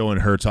showing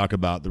her talk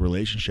about the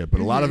relationship,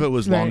 but a lot of it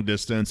was long Right.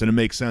 distance, and it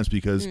makes sense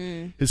because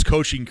his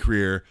coaching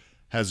career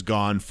has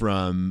gone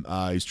from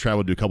he's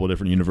traveled to a couple of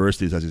different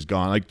universities as he's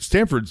gone. Like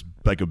Stanford's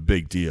like a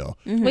big deal.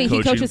 Wait, he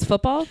Coaching. coaches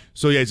football?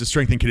 So yeah, he's a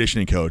strength and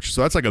conditioning coach.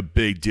 So that's like a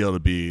big deal to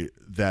be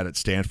that at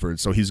Stanford.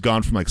 So he's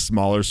gone from like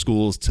smaller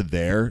schools to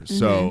there.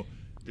 So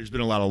there's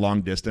been a lot of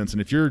long distance,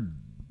 and if you're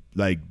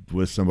like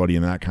with somebody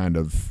in that kind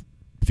of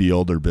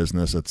field or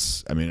business,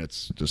 it's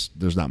just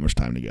there's not much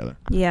time together.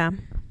 Yeah.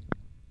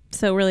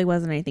 So it really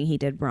wasn't anything he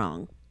did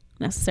wrong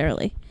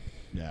necessarily.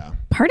 Yeah.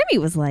 Part of me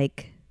was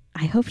like,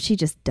 I hope she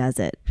just does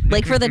it.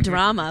 Like for the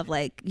drama of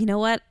like, you know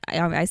what?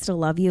 I still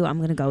love you. I'm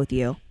going to go with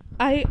you.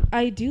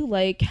 I do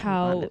like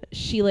how wanted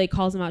she like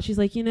calls him out. She's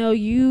like,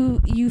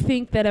 you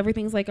think that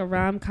everything's like a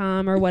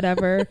rom-com or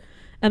whatever.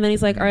 And then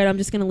he's like, all right, I'm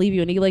just going to leave you.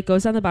 And he like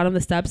goes down the bottom of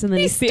the steps and then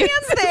he stands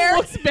there.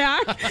 looks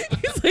back.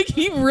 He's like,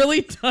 he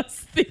really does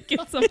think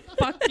it's a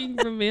fucking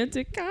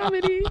romantic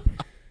comedy.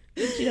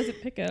 And she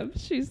doesn't pick him.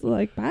 She's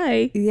like,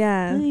 bye.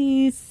 Yeah.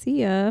 Bye.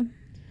 See ya.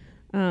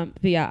 But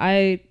yeah,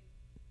 I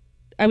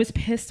was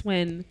pissed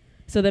when,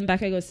 so then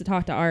Becca goes to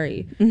talk to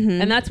Ari.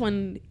 Mm-hmm. And that's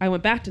when I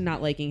went back to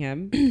not liking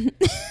him.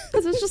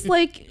 Because it's just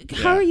like,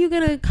 how Yeah. are you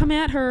going to come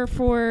at her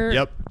for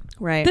Yep.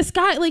 Right. this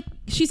guy? Like,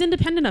 she's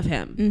independent of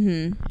him.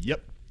 Mm-hmm.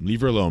 Yep.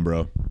 Leave her alone,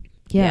 bro.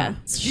 Yeah.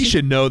 He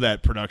should know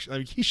that production. I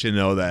mean, he should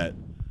know that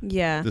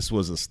Yeah. this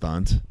was a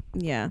stunt.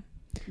 Yeah.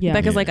 Yeah.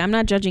 Becca's Yeah. like, I'm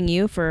not judging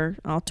you for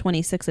all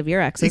 26 of your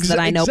exes that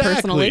I know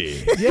personally.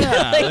 Exactly.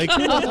 Yeah.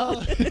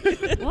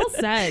 like, Well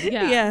said.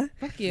 Yeah. Yeah.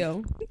 Fuck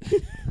you.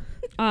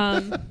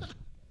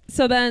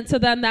 So then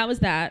that was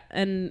that.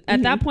 And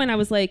at that point I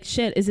was like,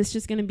 shit, is this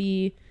just going to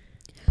be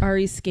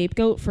Ari's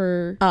scapegoat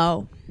for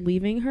Oh.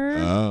 leaving her?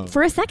 oh.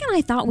 For a second,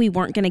 I thought we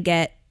weren't going to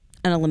get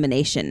an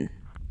elimination.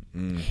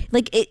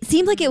 Like, it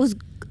seemed like it was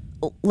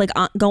like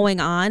going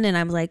on, and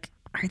I'm like,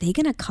 are they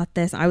going to cut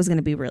this? I was going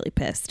to be really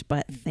pissed,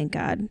 but thank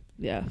God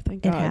Yeah.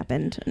 Thank it God.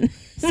 happened.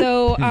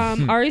 So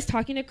Ari's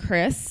talking to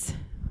Chris.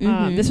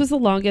 This was the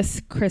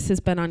longest Chris has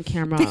been on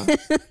camera Wonder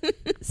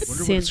what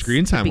since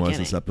screen time the was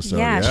beginning. this episode.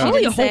 Yeah, Yeah. she Probably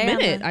a didn't whole say on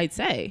minute, the- I'd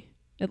say,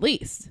 at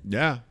least.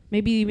 Yeah.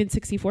 Maybe even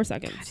 64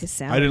 seconds. His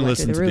sound I didn't went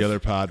through listen to the roof. other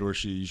pod where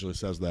she usually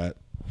says that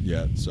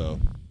yet. So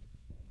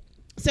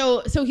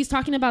So he's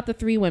talking about the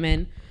three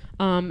women.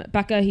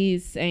 Becca,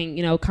 he's saying,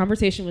 you know,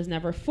 conversation was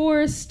never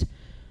forced.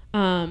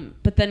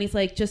 But then he's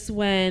like, just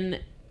when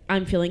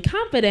I'm feeling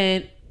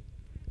confident,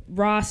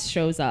 Ross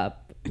shows up.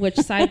 Which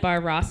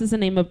sidebar, Ross is the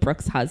name of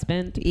Brooke's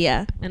husband.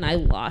 Yeah. And I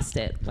lost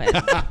it when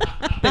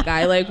the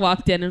guy like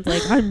walked in and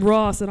was like, I'm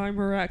Ross and I'm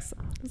her ex.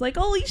 I was like,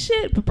 holy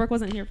shit. But Brooke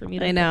wasn't here for me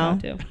to I know.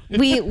 to.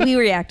 We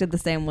reacted the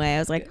same way. I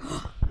was like,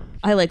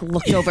 I like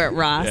looked over at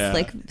Ross Yeah.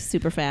 like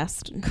super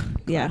fast.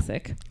 Yeah.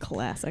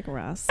 Classic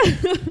Ross.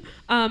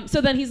 So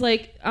then he's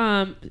like,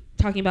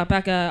 talking about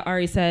Becca,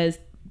 Ari says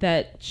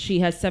that she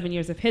has 7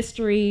 years of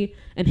history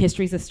and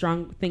history's a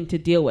strong thing to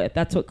deal with.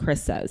 That's what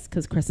Chris says,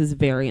 because Chris is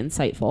very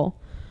insightful.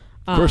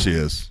 Of course he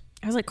is.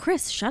 I was like,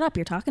 Chris, shut up.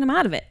 You're talking him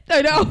out of it.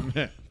 I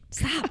know.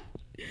 Stop.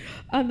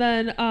 And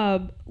then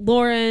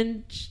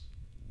Lauren,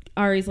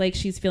 Ari's like,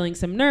 she's feeling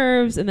some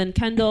nerves. And then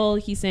Kendall,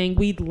 he's saying,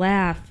 we'd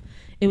laugh.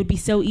 It would be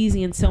so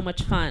easy and so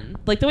much fun.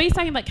 Like the way he's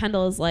talking about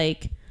Kendall is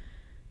like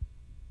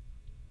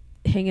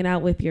hanging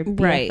out with your BFF.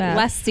 Right.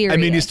 Less serious. I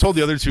mean, he's told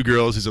the other two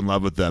girls he's in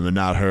love with them and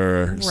not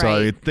her. So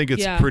I Right. think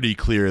it's Yeah. pretty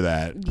clear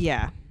that.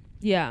 Yeah.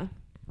 Yeah.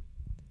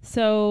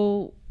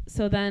 So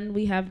then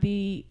we have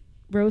the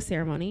rose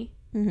ceremony.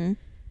 Mm-hmm.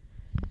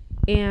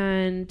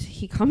 And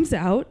he comes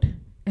out,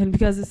 and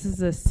because this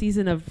is a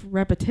season of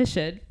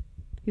repetition,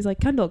 he's like,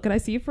 Kendall, can I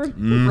see you for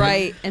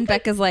Right. And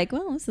Becca's like,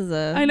 well, this is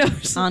a I know.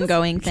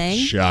 ongoing thing.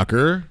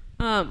 Shocker.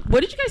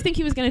 What did you guys think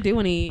he was going to do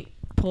when he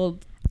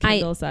pulled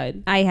Kendall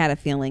aside? I had a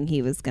feeling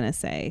he was going to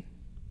say,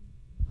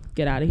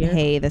 Get out of here.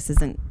 hey, this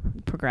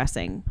isn't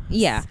progressing.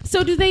 Yeah.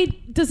 So does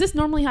this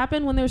normally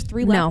happen when there's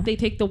 3 left? No. They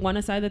take the one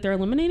aside that they're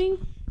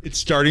eliminating? It's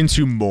starting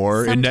to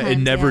more. It Sometimes,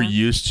 never yeah.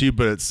 used to,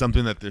 but it's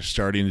something that they're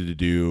starting to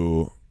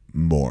do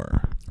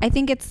more. I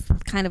think it's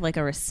kind of like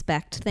a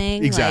respect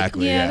thing.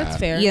 Exactly. Yeah, Yeah, that's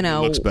fair. Like, you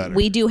know, Looks better.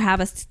 we do have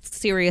a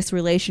serious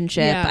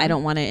relationship. Yeah. I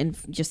don't want to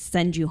just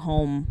send you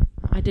home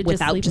I did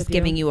without sleep just with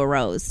giving you a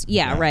rose.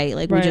 Yeah, right.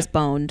 Like we Right. just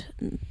boned.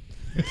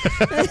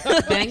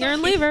 Bang her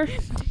and leave her.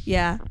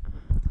 Yeah,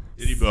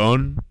 Did he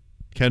bone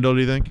Kendall, do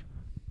you think?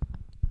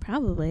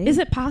 probably. Is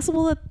it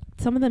possible that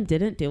some of them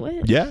didn't do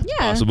it? Yeah, Yeah.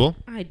 possible.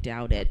 I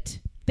doubt it.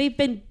 They've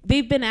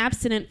been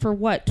abstinent for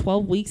what,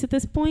 12 weeks at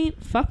this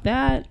point? Fuck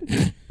that.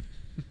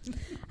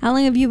 How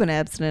long have you been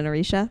abstinent,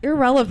 Arisha?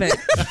 Irrelevant.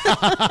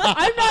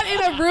 I'm not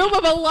in a room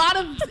of a lot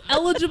of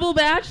eligible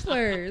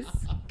bachelors.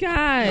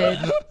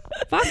 God.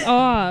 Fuck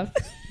off.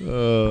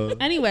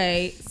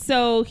 Anyway,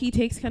 so he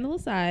takes Kendall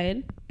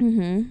aside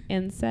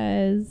and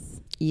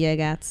says, You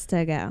got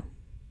to go.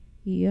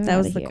 "You That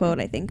was outta the here." quote,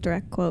 I think.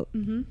 Direct quote.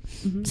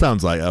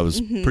 Sounds like that was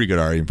pretty good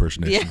Ari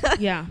impersonation. Yeah.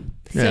 Yeah.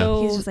 Yeah.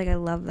 So He's just like, I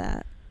love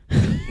that.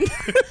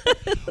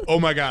 Oh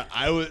my god!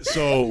 I was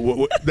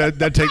so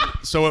that take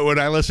so when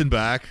I listened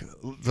back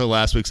to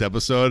last week's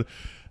episode,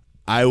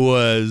 I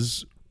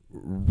was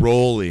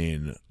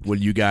rolling when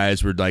you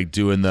guys were like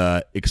doing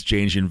the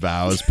exchanging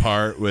vows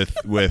part with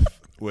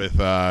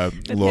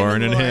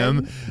Lauren and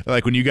him.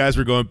 Like when you guys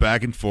were going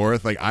back and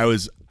forth, like I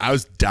was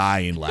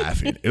dying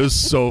laughing. It was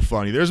so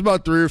funny. There's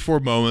about 3 or 4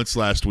 moments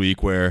last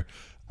week where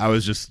I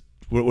was just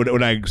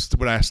when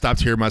I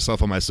stopped hearing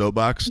myself on my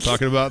soapbox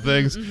talking about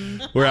things,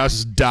 where I was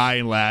just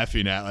dying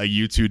laughing at like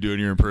you two doing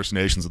your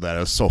impersonations of that. It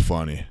was so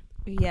funny.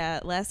 Yeah,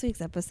 last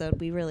week's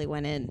episode, we really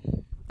went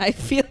in. I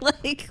feel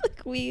like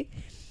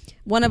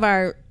one of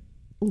our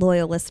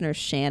loyal listeners,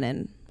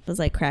 Shannon, was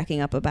like cracking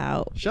up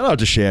about. Shout out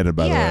to Shannon,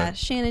 by the Yeah, way.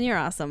 Shannon, you're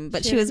awesome.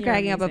 But she Shannon, was you're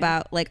cracking up amazing.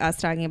 about like us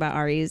talking about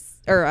Ari's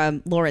or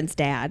Lauren's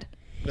dad.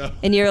 No.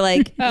 And you're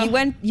like,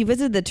 you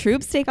visited the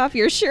troops, take off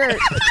your shirt.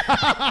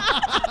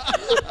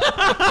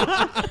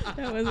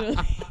 that was really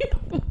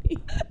funny.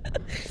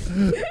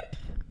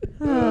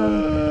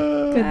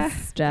 Good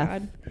stuff.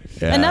 God.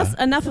 Yeah.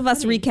 Enough of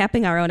us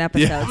recapping our own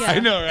episodes. Yeah, I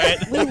know, right?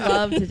 We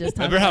love to just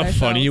talk Remember about how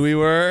funny ourselves. we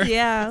were?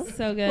 Yeah.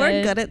 So good.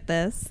 We're good at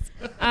this.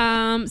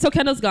 So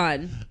Kendall's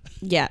gone.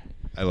 Yeah.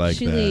 I like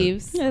She that.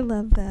 leaves. I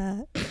love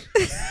that.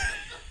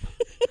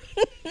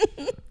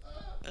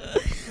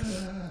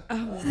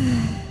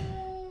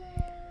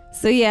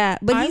 So yeah,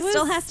 but I he was-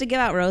 still has to give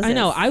out roses. I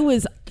know. I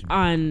was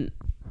on.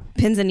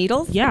 Pins and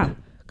needles. Yeah.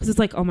 Because it's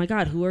like, oh my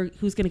God,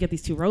 who's going to get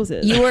these 2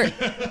 roses? You were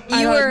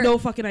I have no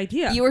fucking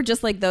idea. you were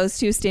just like those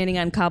two standing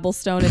on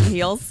cobblestone in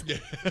heels.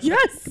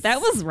 Yes.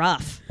 That was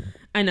rough.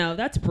 I know.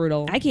 That's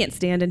brutal. I can't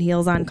stand in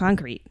heels on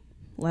concrete,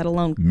 let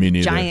alone Me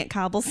neither. giant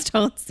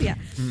cobblestones. Yeah.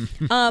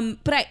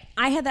 But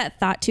I had that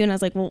thought too, and I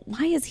was like, well,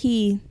 why is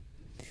he?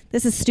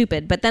 This is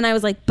stupid. But then I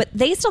was like, but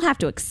they still have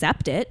to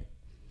accept it.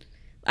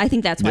 I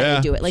think that's why Yeah,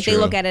 they do it. Like they true.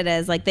 look at it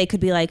as like they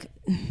could be like,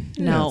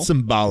 no, It's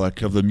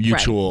symbolic of the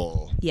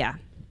mutual. yeah.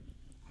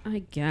 I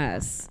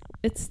guess.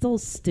 It's still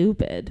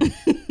stupid.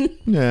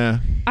 Yeah.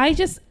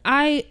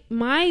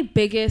 My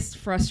biggest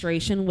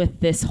frustration with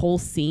this whole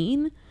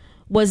scene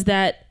was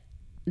that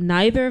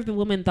neither of the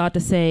women thought to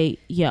say,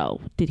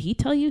 yo, did he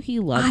tell you he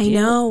loved I you?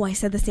 know. I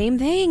said the same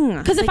thing.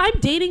 Because if I'm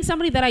dating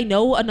somebody that I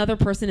know another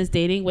person is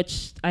dating,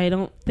 which I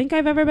don't think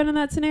I've ever been in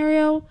that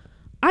scenario,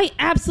 I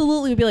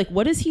absolutely would be like,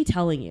 what is he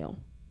telling you?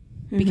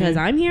 Because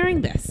I'm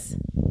hearing this.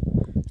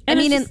 I And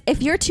mean, it's just-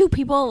 if you're two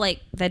people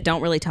like that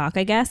don't really talk,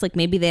 I guess like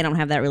maybe they don't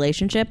have that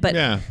relationship. But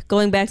Yeah.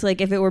 going back to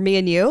like if it were me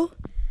and you,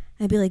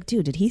 I'd be like,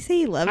 dude, did he say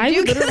he loved I you?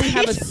 would literally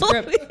have a He told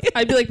script. me.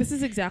 I'd be like, this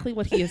is exactly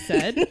what he has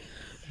said.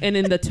 And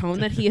in the tone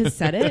that he has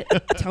said it,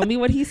 tell me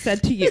what he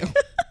said to you.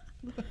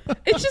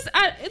 It's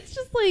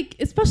just like,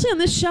 especially on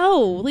this show,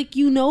 like,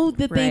 you know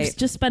that Right.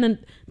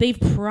 they've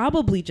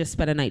probably just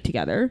spent a night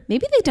together.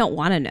 Maybe they don't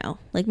want to know.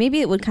 Like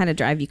maybe it would kind of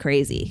drive you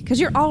crazy because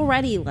you're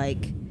already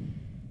like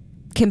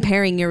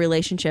comparing your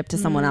relationship to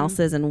someone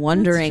else's and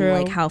wondering true.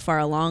 like how far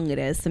along it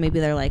is. So maybe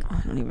they're like,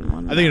 oh, I don't even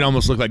want to. I think it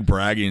almost looked like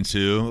bragging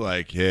too.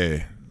 Like,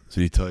 hey,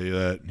 did he tell you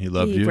that he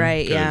loved you?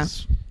 Right, yeah.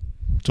 'Cause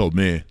told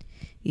me.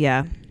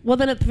 Yeah. Well,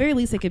 then at the very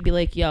least, it could be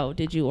like, yo,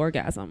 did you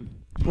orgasm?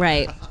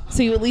 Right.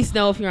 So you at least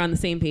know if you're on the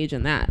same page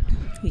in that.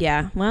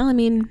 Yeah. Well, I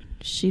mean,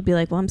 she'd be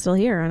like, well, I'm still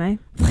here, aren't I?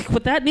 Like,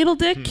 with that needle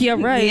dick? Yeah,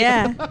 right.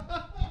 Yeah.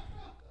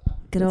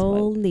 Good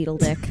old needle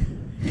dick.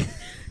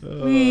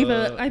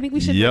 I think we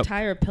should Yep.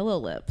 retire pillow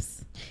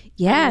lips.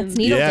 Yeah, it's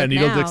needle Yeah, dick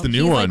needle now. dick's the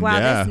new She's one, Like, wow,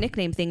 yeah. this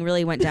nickname thing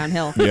really went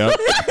downhill. Yep.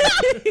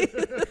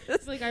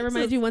 It's like, I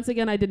remind you once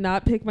again, I did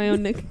not pick my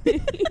own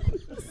nickname.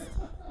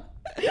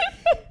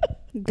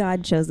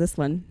 God chose this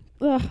one.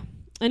 Ugh.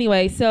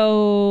 Anyway,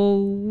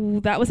 so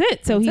that was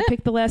it. So That's he it.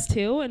 picked the last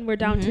two, and we're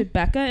down to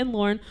Becca and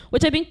Lauren,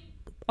 which I think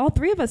all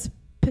three of us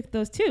picked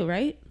those two,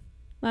 right?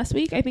 Last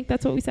week, I think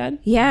that's what we said.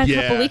 Yeah, a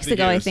Yeah, couple I weeks think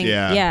ago, it I was- think.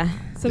 yeah. Yeah.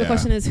 So the Yeah.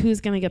 question is,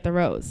 who's going to get the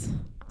rose?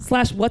 /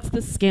 what's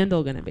the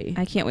scandal going to be?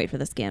 I can't wait for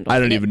the scandal. I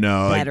don't And it even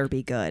know. Like, Better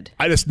be good.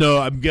 I just know.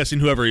 I'm guessing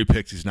whoever he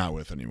picks, he's not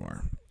with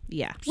anymore.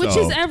 Yeah. Which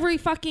So- is every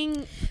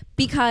fucking...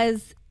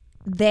 Because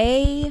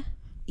they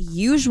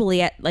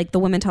usually at like the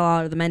women tell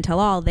all or the men tell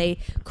all,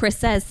 Chris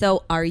says,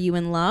 so are you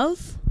in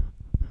love?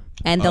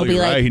 And they'll Oh, be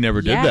you're like, right. He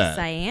never did yes, that.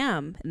 I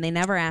am. And they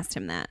never asked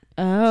him that.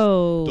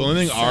 Oh. The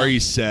only thing Ari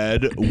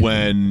said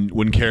when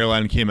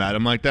Caroline came at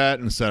him like that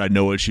and said, "I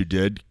know what you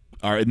did,"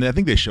 and I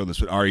think they showed this,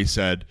 but Ari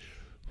said,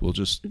 "We'll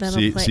just That'll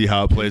play- see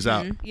how it plays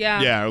out."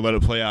 Yeah. or let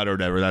it play out or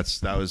whatever. That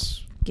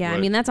was. Yeah, I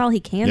what- mean, that's all he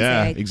can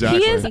Yeah, say. exactly.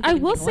 He is, Take I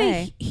anything will say,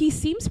 away. he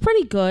seems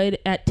pretty good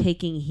at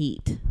taking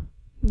heat.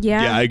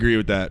 Yeah. Yeah, I agree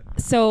with that.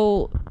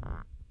 So,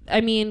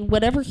 I mean,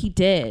 whatever he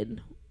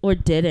did or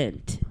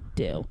didn't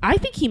do, I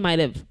think he might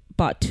have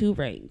bought 2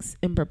 rings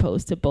and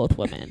proposed to both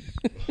women.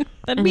 That'd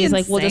And be he's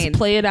like, we'll just insane.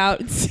 play it out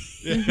and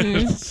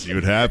see. See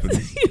what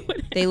happens.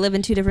 They live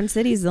in 2 different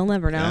cities. They'll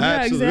never know.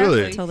 Absolutely.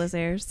 exactly. Until this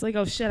airs. It's like,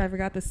 oh shit, I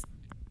forgot this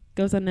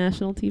goes on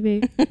national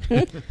TV.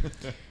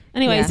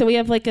 Anyway, Yeah. so we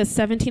have like a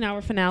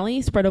 17-hour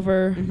finale spread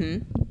over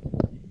 2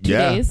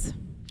 Yeah. days.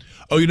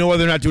 Oh, you know why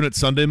they're not doing it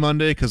Sunday,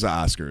 Monday? Because of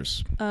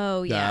Oscars.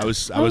 Oh, yeah. I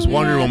was Oh,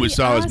 wondering yeah, when we the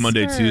saw it was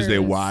Monday, Tuesday,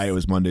 Oscars. why it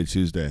was Monday,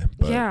 Tuesday.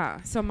 But, Yeah,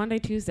 so Monday,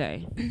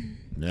 Tuesday.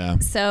 yeah.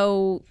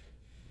 So,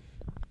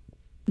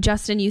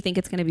 Justin, you think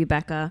it's going to be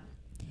Becca.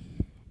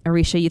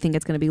 Arisha, you think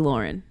it's going to be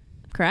Lauren.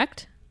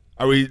 Correct?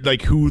 Are we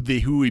like who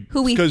we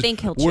 'cause think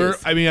he'll we're-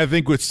 choose. I mean, I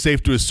think it's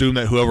safe to assume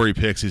that whoever he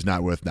picks, he's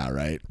not with now,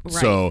 right?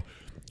 So,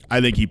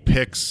 I think he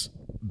picks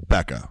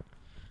Becca.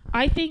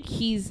 I think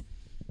he's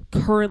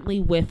currently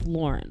with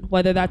Lauren.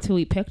 Whether that's who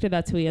he picked or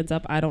that's who he ends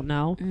up, I don't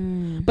know.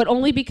 But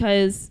only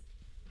because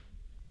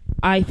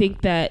I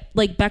think that,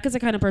 like, Becca's the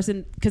kind of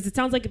person, because it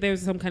sounds like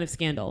there's some kind of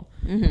scandal.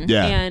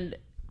 Yeah. And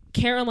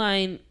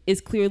Caroline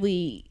is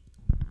clearly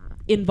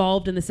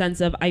involved in the sense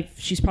of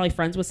she's probably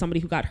friends with somebody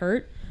who got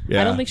hurt.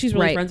 Yeah. I don't think she's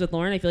really Right. friends with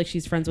Lauren. I feel like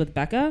she's friends with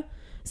Becca.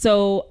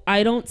 So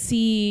I don't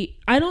see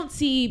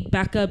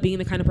Becca being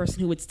the kind of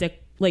person who would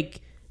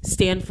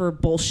stand for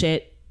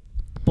bullshittery.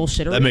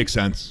 That makes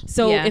sense.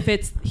 So Yeah. if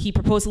it's he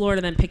proposed to Lauren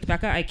and then picked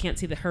Becca, I can't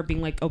see that her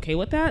being like okay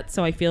with that.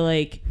 So I feel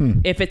like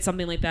if it's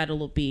something like that,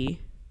 it'll be.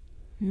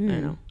 I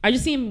don't know. I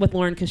just see him with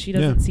Lauren because she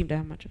doesn't Yeah. seem to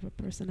have much of a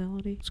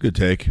personality. It's a good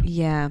take.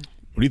 Yeah.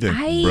 What do you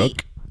think,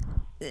 Brooke?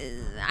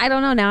 I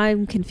don't know. Now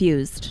I'm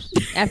confused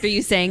after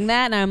you saying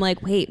that, and I'm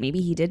like, wait,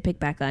 maybe he did pick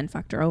Becca and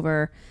fucked her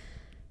over.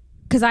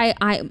 Because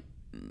I've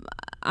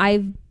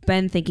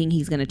been thinking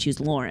he's going to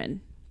choose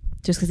Lauren,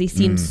 just because he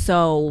seems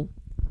so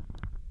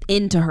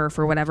into her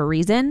for whatever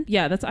reason.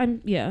 Yeah,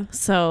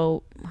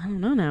 So I don't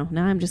know now.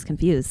 Now I'm just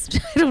confused.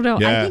 I don't know.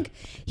 Yeah. I think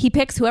he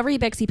picks whoever he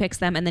picks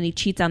them, and then he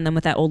cheats on them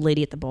with that old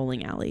lady at the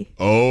bowling alley.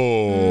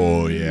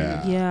 Oh,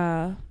 yeah. Yeah,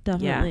 Yeah,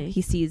 definitely.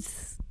 he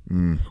sees.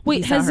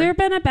 Wait, he saw has her. there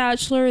been a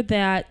Bachelor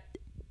that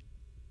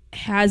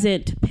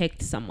hasn't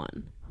picked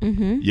someone?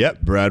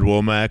 Yep. Brad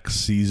Womack,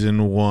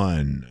 season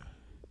 1.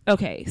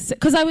 Okay,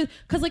 because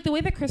like the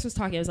way that Chris was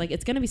talking, I was like,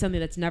 it's going to be something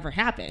that's never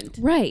happened.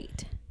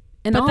 Right.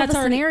 And But all that's the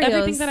already scenarios.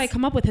 everything that I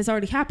come up with has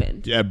already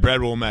happened. Yeah, Brad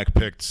Womack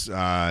picked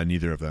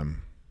neither of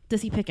them.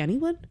 Does he pick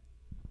anyone?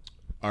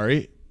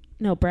 Ari?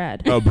 No,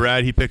 Brad. Oh,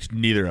 Brad, he picked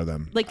neither of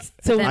them. Like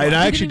so, Then I he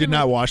actually did even,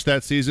 not watch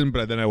that season,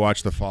 but then I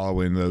watched the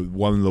following.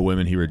 One of the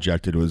women he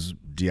rejected was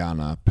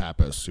Deanna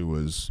Pappas, who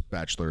was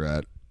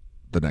Bachelorette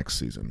the next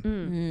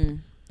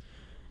season.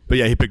 But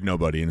yeah, he picked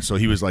nobody, and so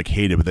he was like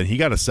hated. But then he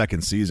got a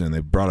second season. They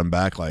brought him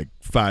back like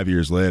 5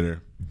 years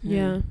later.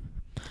 Yeah,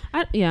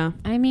 yeah.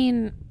 I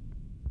mean,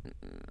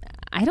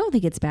 I don't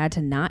think it's bad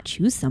to not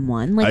choose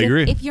someone. Like, I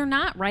agree. If you're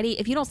not ready,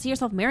 if you don't see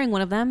yourself marrying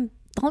one of them,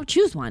 I'll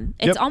choose one.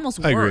 It's Yep, almost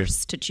I agree.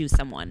 worse to choose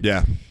someone.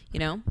 Yeah. You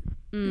know?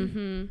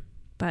 Mm-hmm.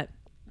 But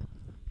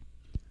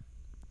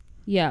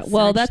Yeah.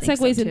 Well, that think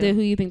so, segues too. into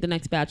who you think the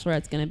next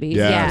Bachelorette's going to be.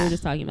 Yeah. Yeah. We were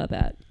just talking about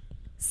that.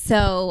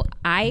 so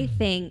I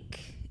think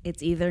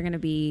it's either going to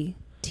be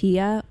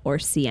Tia or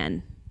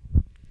CN.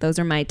 Those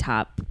are my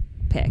top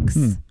picks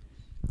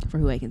for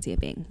who I can see it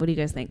being. What do you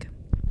guys think?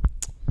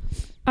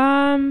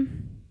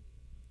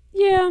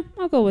 Yeah,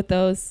 I'll go with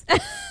those.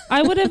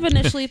 I would have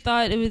initially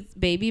thought it was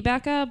baby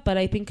Becca, but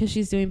I think because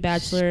she's doing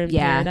Bachelor in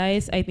Yeah.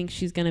 Paradise, I think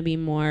she's going to be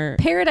more.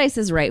 Paradise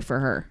is right for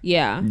her.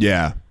 Yeah.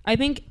 Yeah. I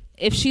think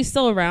if she's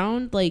still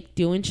around, like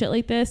doing shit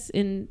like this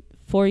in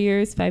 4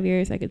 years, 5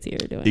 years, I could see her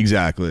doing it.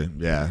 Exactly.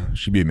 Yeah.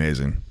 She'd be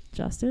amazing.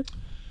 Justin?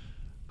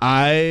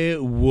 I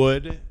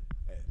would.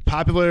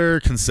 Popular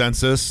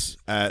consensus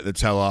at the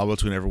tell-all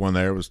between everyone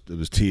there was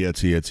Tia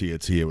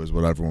was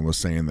what everyone was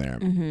saying there.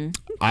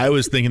 I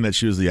was thinking that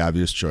she was the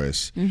obvious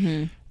choice.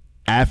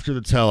 After the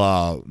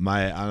tell-all,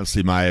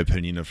 my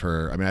opinion of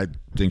her, I mean, I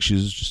think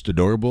she's just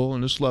adorable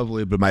and just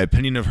lovely, but my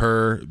opinion of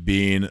her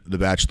being the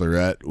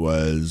Bachelorette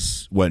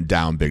went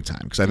down big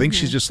time because I think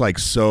she's just like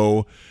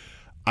so.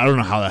 I don't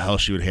know how the hell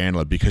she would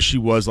handle it because she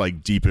was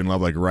like deep in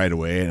love like right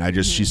away, and I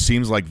just she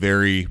seems like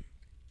very.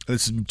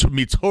 This is to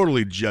me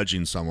totally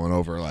judging someone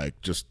over like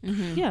just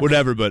Yeah.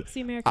 whatever, but It's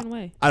the American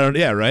way. I don't.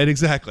 Yeah, right.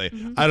 Exactly.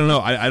 I don't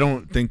know. I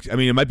don't think. I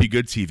mean, it might be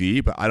good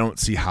TV, but I don't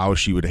see how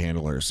she would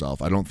handle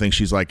herself. I don't think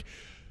she's like.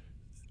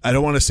 I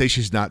don't want to say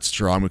she's not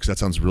strong because that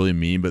sounds really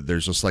mean, but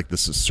there's just like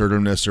this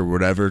assertiveness or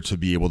whatever to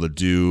be able to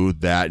do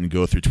that and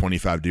go through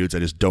 25 dudes. I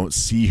just don't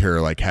see her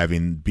like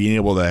being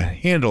able to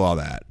handle all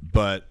that.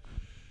 But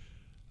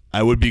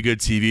I would be good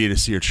TV to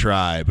see her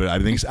try. But I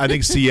think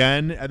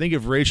CN. I think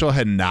if Rachel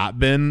had not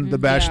been the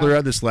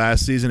Bachelorette this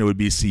last season, it would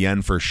be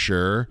CN for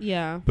sure.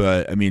 Yeah.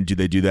 But I mean, do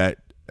they do that?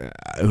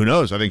 Who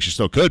knows? I think she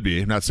still could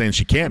be. I'm not saying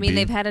she can't I mean, be.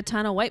 they've had a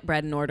ton of white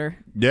bread in order.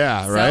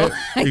 Yeah, So right.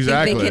 I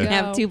Exactly. think they can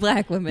have two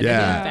black women.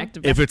 Yeah. Back to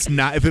back. If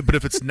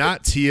it's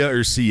not Tia or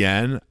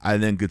CN, I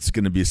think it's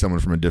going to be someone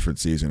from a different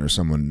season or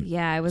someone.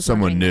 Yeah, I was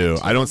someone wondering new.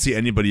 that, too. I don't see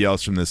anybody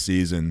else from this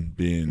season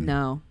being.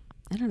 No,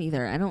 I don't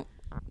either. I don't.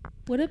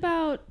 What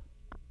about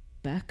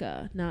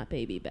Becca, not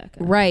baby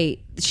Becca? Right.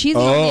 She's the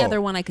only Oh. other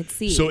one I could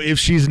see. So if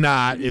she's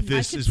not, if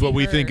this could is what see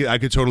we her. think, I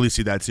could totally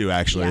see that too.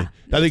 Actually, Yeah,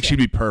 I think she'd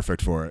be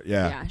perfect for it.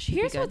 Yeah. yeah, she'd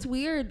Here's be good. what's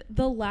weird.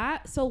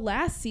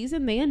 Last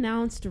season they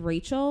announced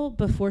Rachel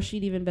before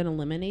she'd even been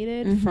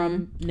eliminated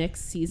from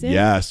Nick's season.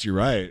 Yes, you're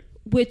right.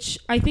 Which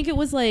I think it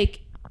was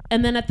like,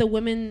 and then at the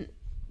women,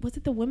 was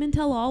it the women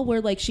tell all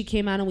where like she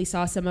came out and we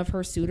saw some of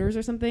her suitors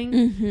or something?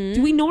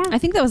 Do we know? I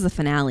think that was the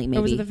finale. Maybe.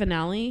 Or was it the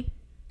finale?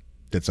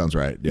 That sounds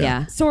right. Yeah.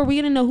 Yeah. So are we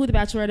gonna know who the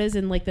Bachelorette is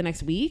in like the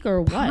next week or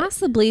what?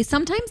 Possibly.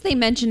 Sometimes they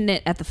mentioned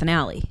it at the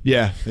finale.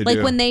 Yeah. They Like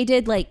do. when they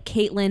did like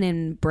Caitlyn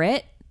and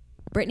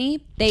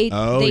Brittany, they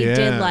yeah.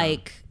 did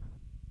like,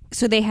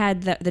 so they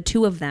had the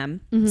two of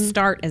them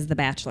start as the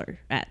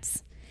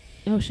Bachelorettes.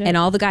 Oh shit! And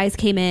all the guys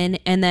came in,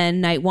 and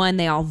then night one,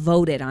 they all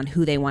voted on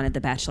who they wanted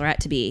the Bachelorette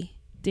to be.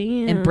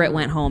 Damn. And Britt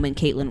went home, and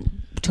Caitlyn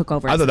took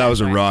over. I as thought the that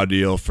was a Bachelorette. raw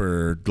deal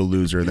for the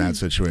loser in that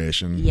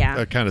situation. Yeah.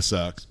 That kind of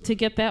sucks. to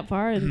get that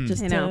far and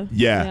just I know. to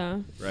Yeah.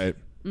 Right.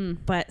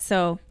 But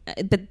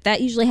that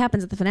usually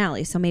happens at the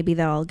finale. So maybe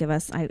they'll give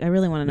us. I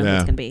really want to know who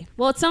Yeah. it's gonna be.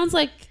 Well, it sounds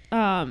like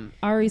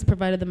Ari's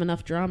provided them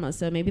enough drama,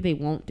 so maybe they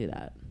won't do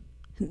that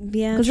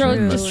Yeah, because they're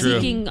true. just true.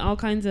 seeking all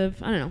kinds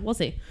of. I don't know. We'll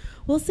see.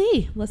 We'll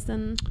see. Less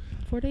than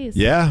 4 days.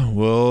 Yeah.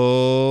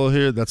 Well,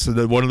 here that's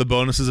one of the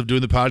bonuses of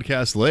doing the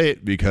podcast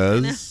late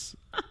because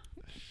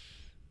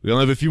we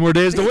only have a few more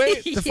days to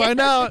wait to find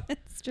out.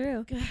 It's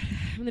true.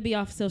 I'm gonna be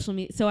off social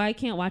media, so I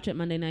can't watch it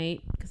Monday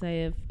night because I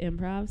have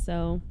improv.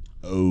 So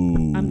Oh.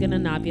 I'm gonna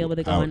not be able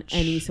to go on ouch.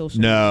 any social.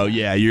 No.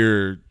 media. Yeah.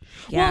 You're.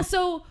 Yeah. Well,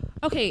 so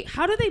okay,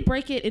 how do they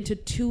break it into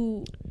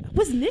two?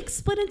 Was Nick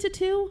split into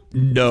two?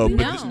 No, We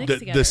but watched Nick's the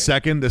together.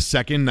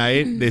 second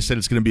night they said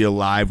it's going to be a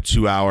live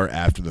 2 hour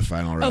after the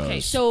final rose. Okay,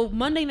 so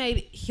Monday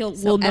night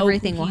we'll know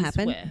everything who will he's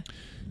happen? with.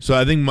 So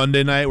I think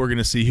Monday night we're going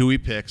to see who he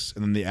picks,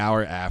 and then the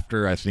hour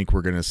after I think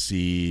we're going to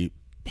see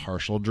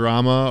partial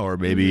drama or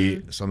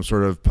maybe some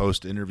sort of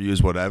post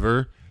interviews,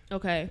 whatever.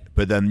 Okay.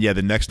 But then the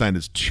next night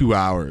is 2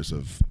 hours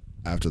of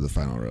after the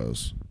final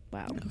rose.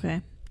 Wow.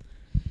 Okay.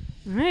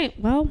 All right.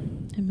 Well,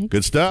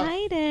 Good stuff.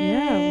 Excited.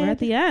 yeah, we're at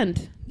the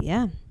end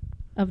Yeah.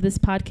 of this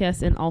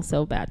podcast and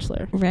also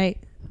Bachelor. Right.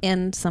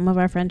 And some of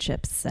our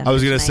friendships. I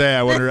was going to say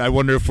I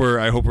wonder if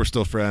I hope we're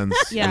still friends.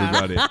 Yeah.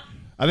 Everybody.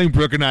 I think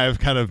Brooke and I have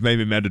kind of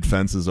maybe mended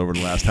fences over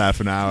the last half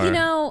an hour. You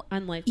know,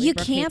 Unlikely. you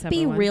Brooke hates can't be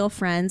everyone. real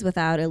friends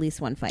without at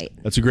least one fight.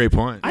 That's a great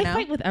point. I know?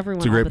 fight with everyone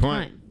It's a great all the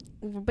point.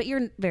 time. But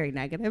you're very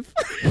negative.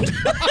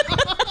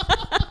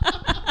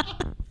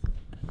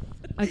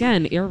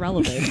 Again,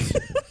 irrelevant.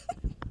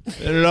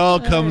 And it all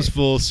comes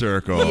full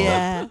circle.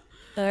 Yeah.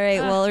 All right.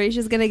 Well,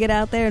 Risha's going to get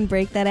out there and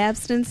break that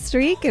abstinence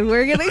streak, and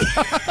we're going to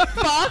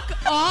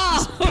fuck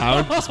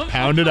off.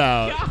 Pound it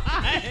out.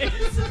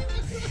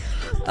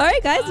 All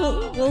right, guys.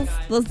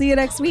 We'll see you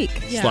next week.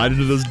 Yeah. Slide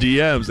into those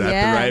DMs at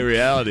Yeah. the right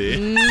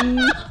reality.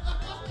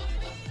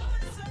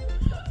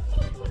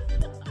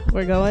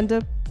 We're going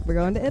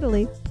to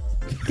Italy.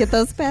 Get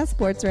those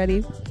passports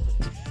ready.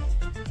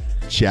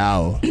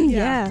 Ciao.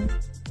 Yeah.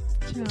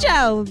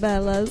 Ciao,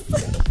 Bellas.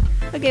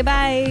 Okay,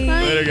 bye.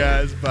 Later,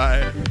 guys.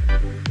 Bye.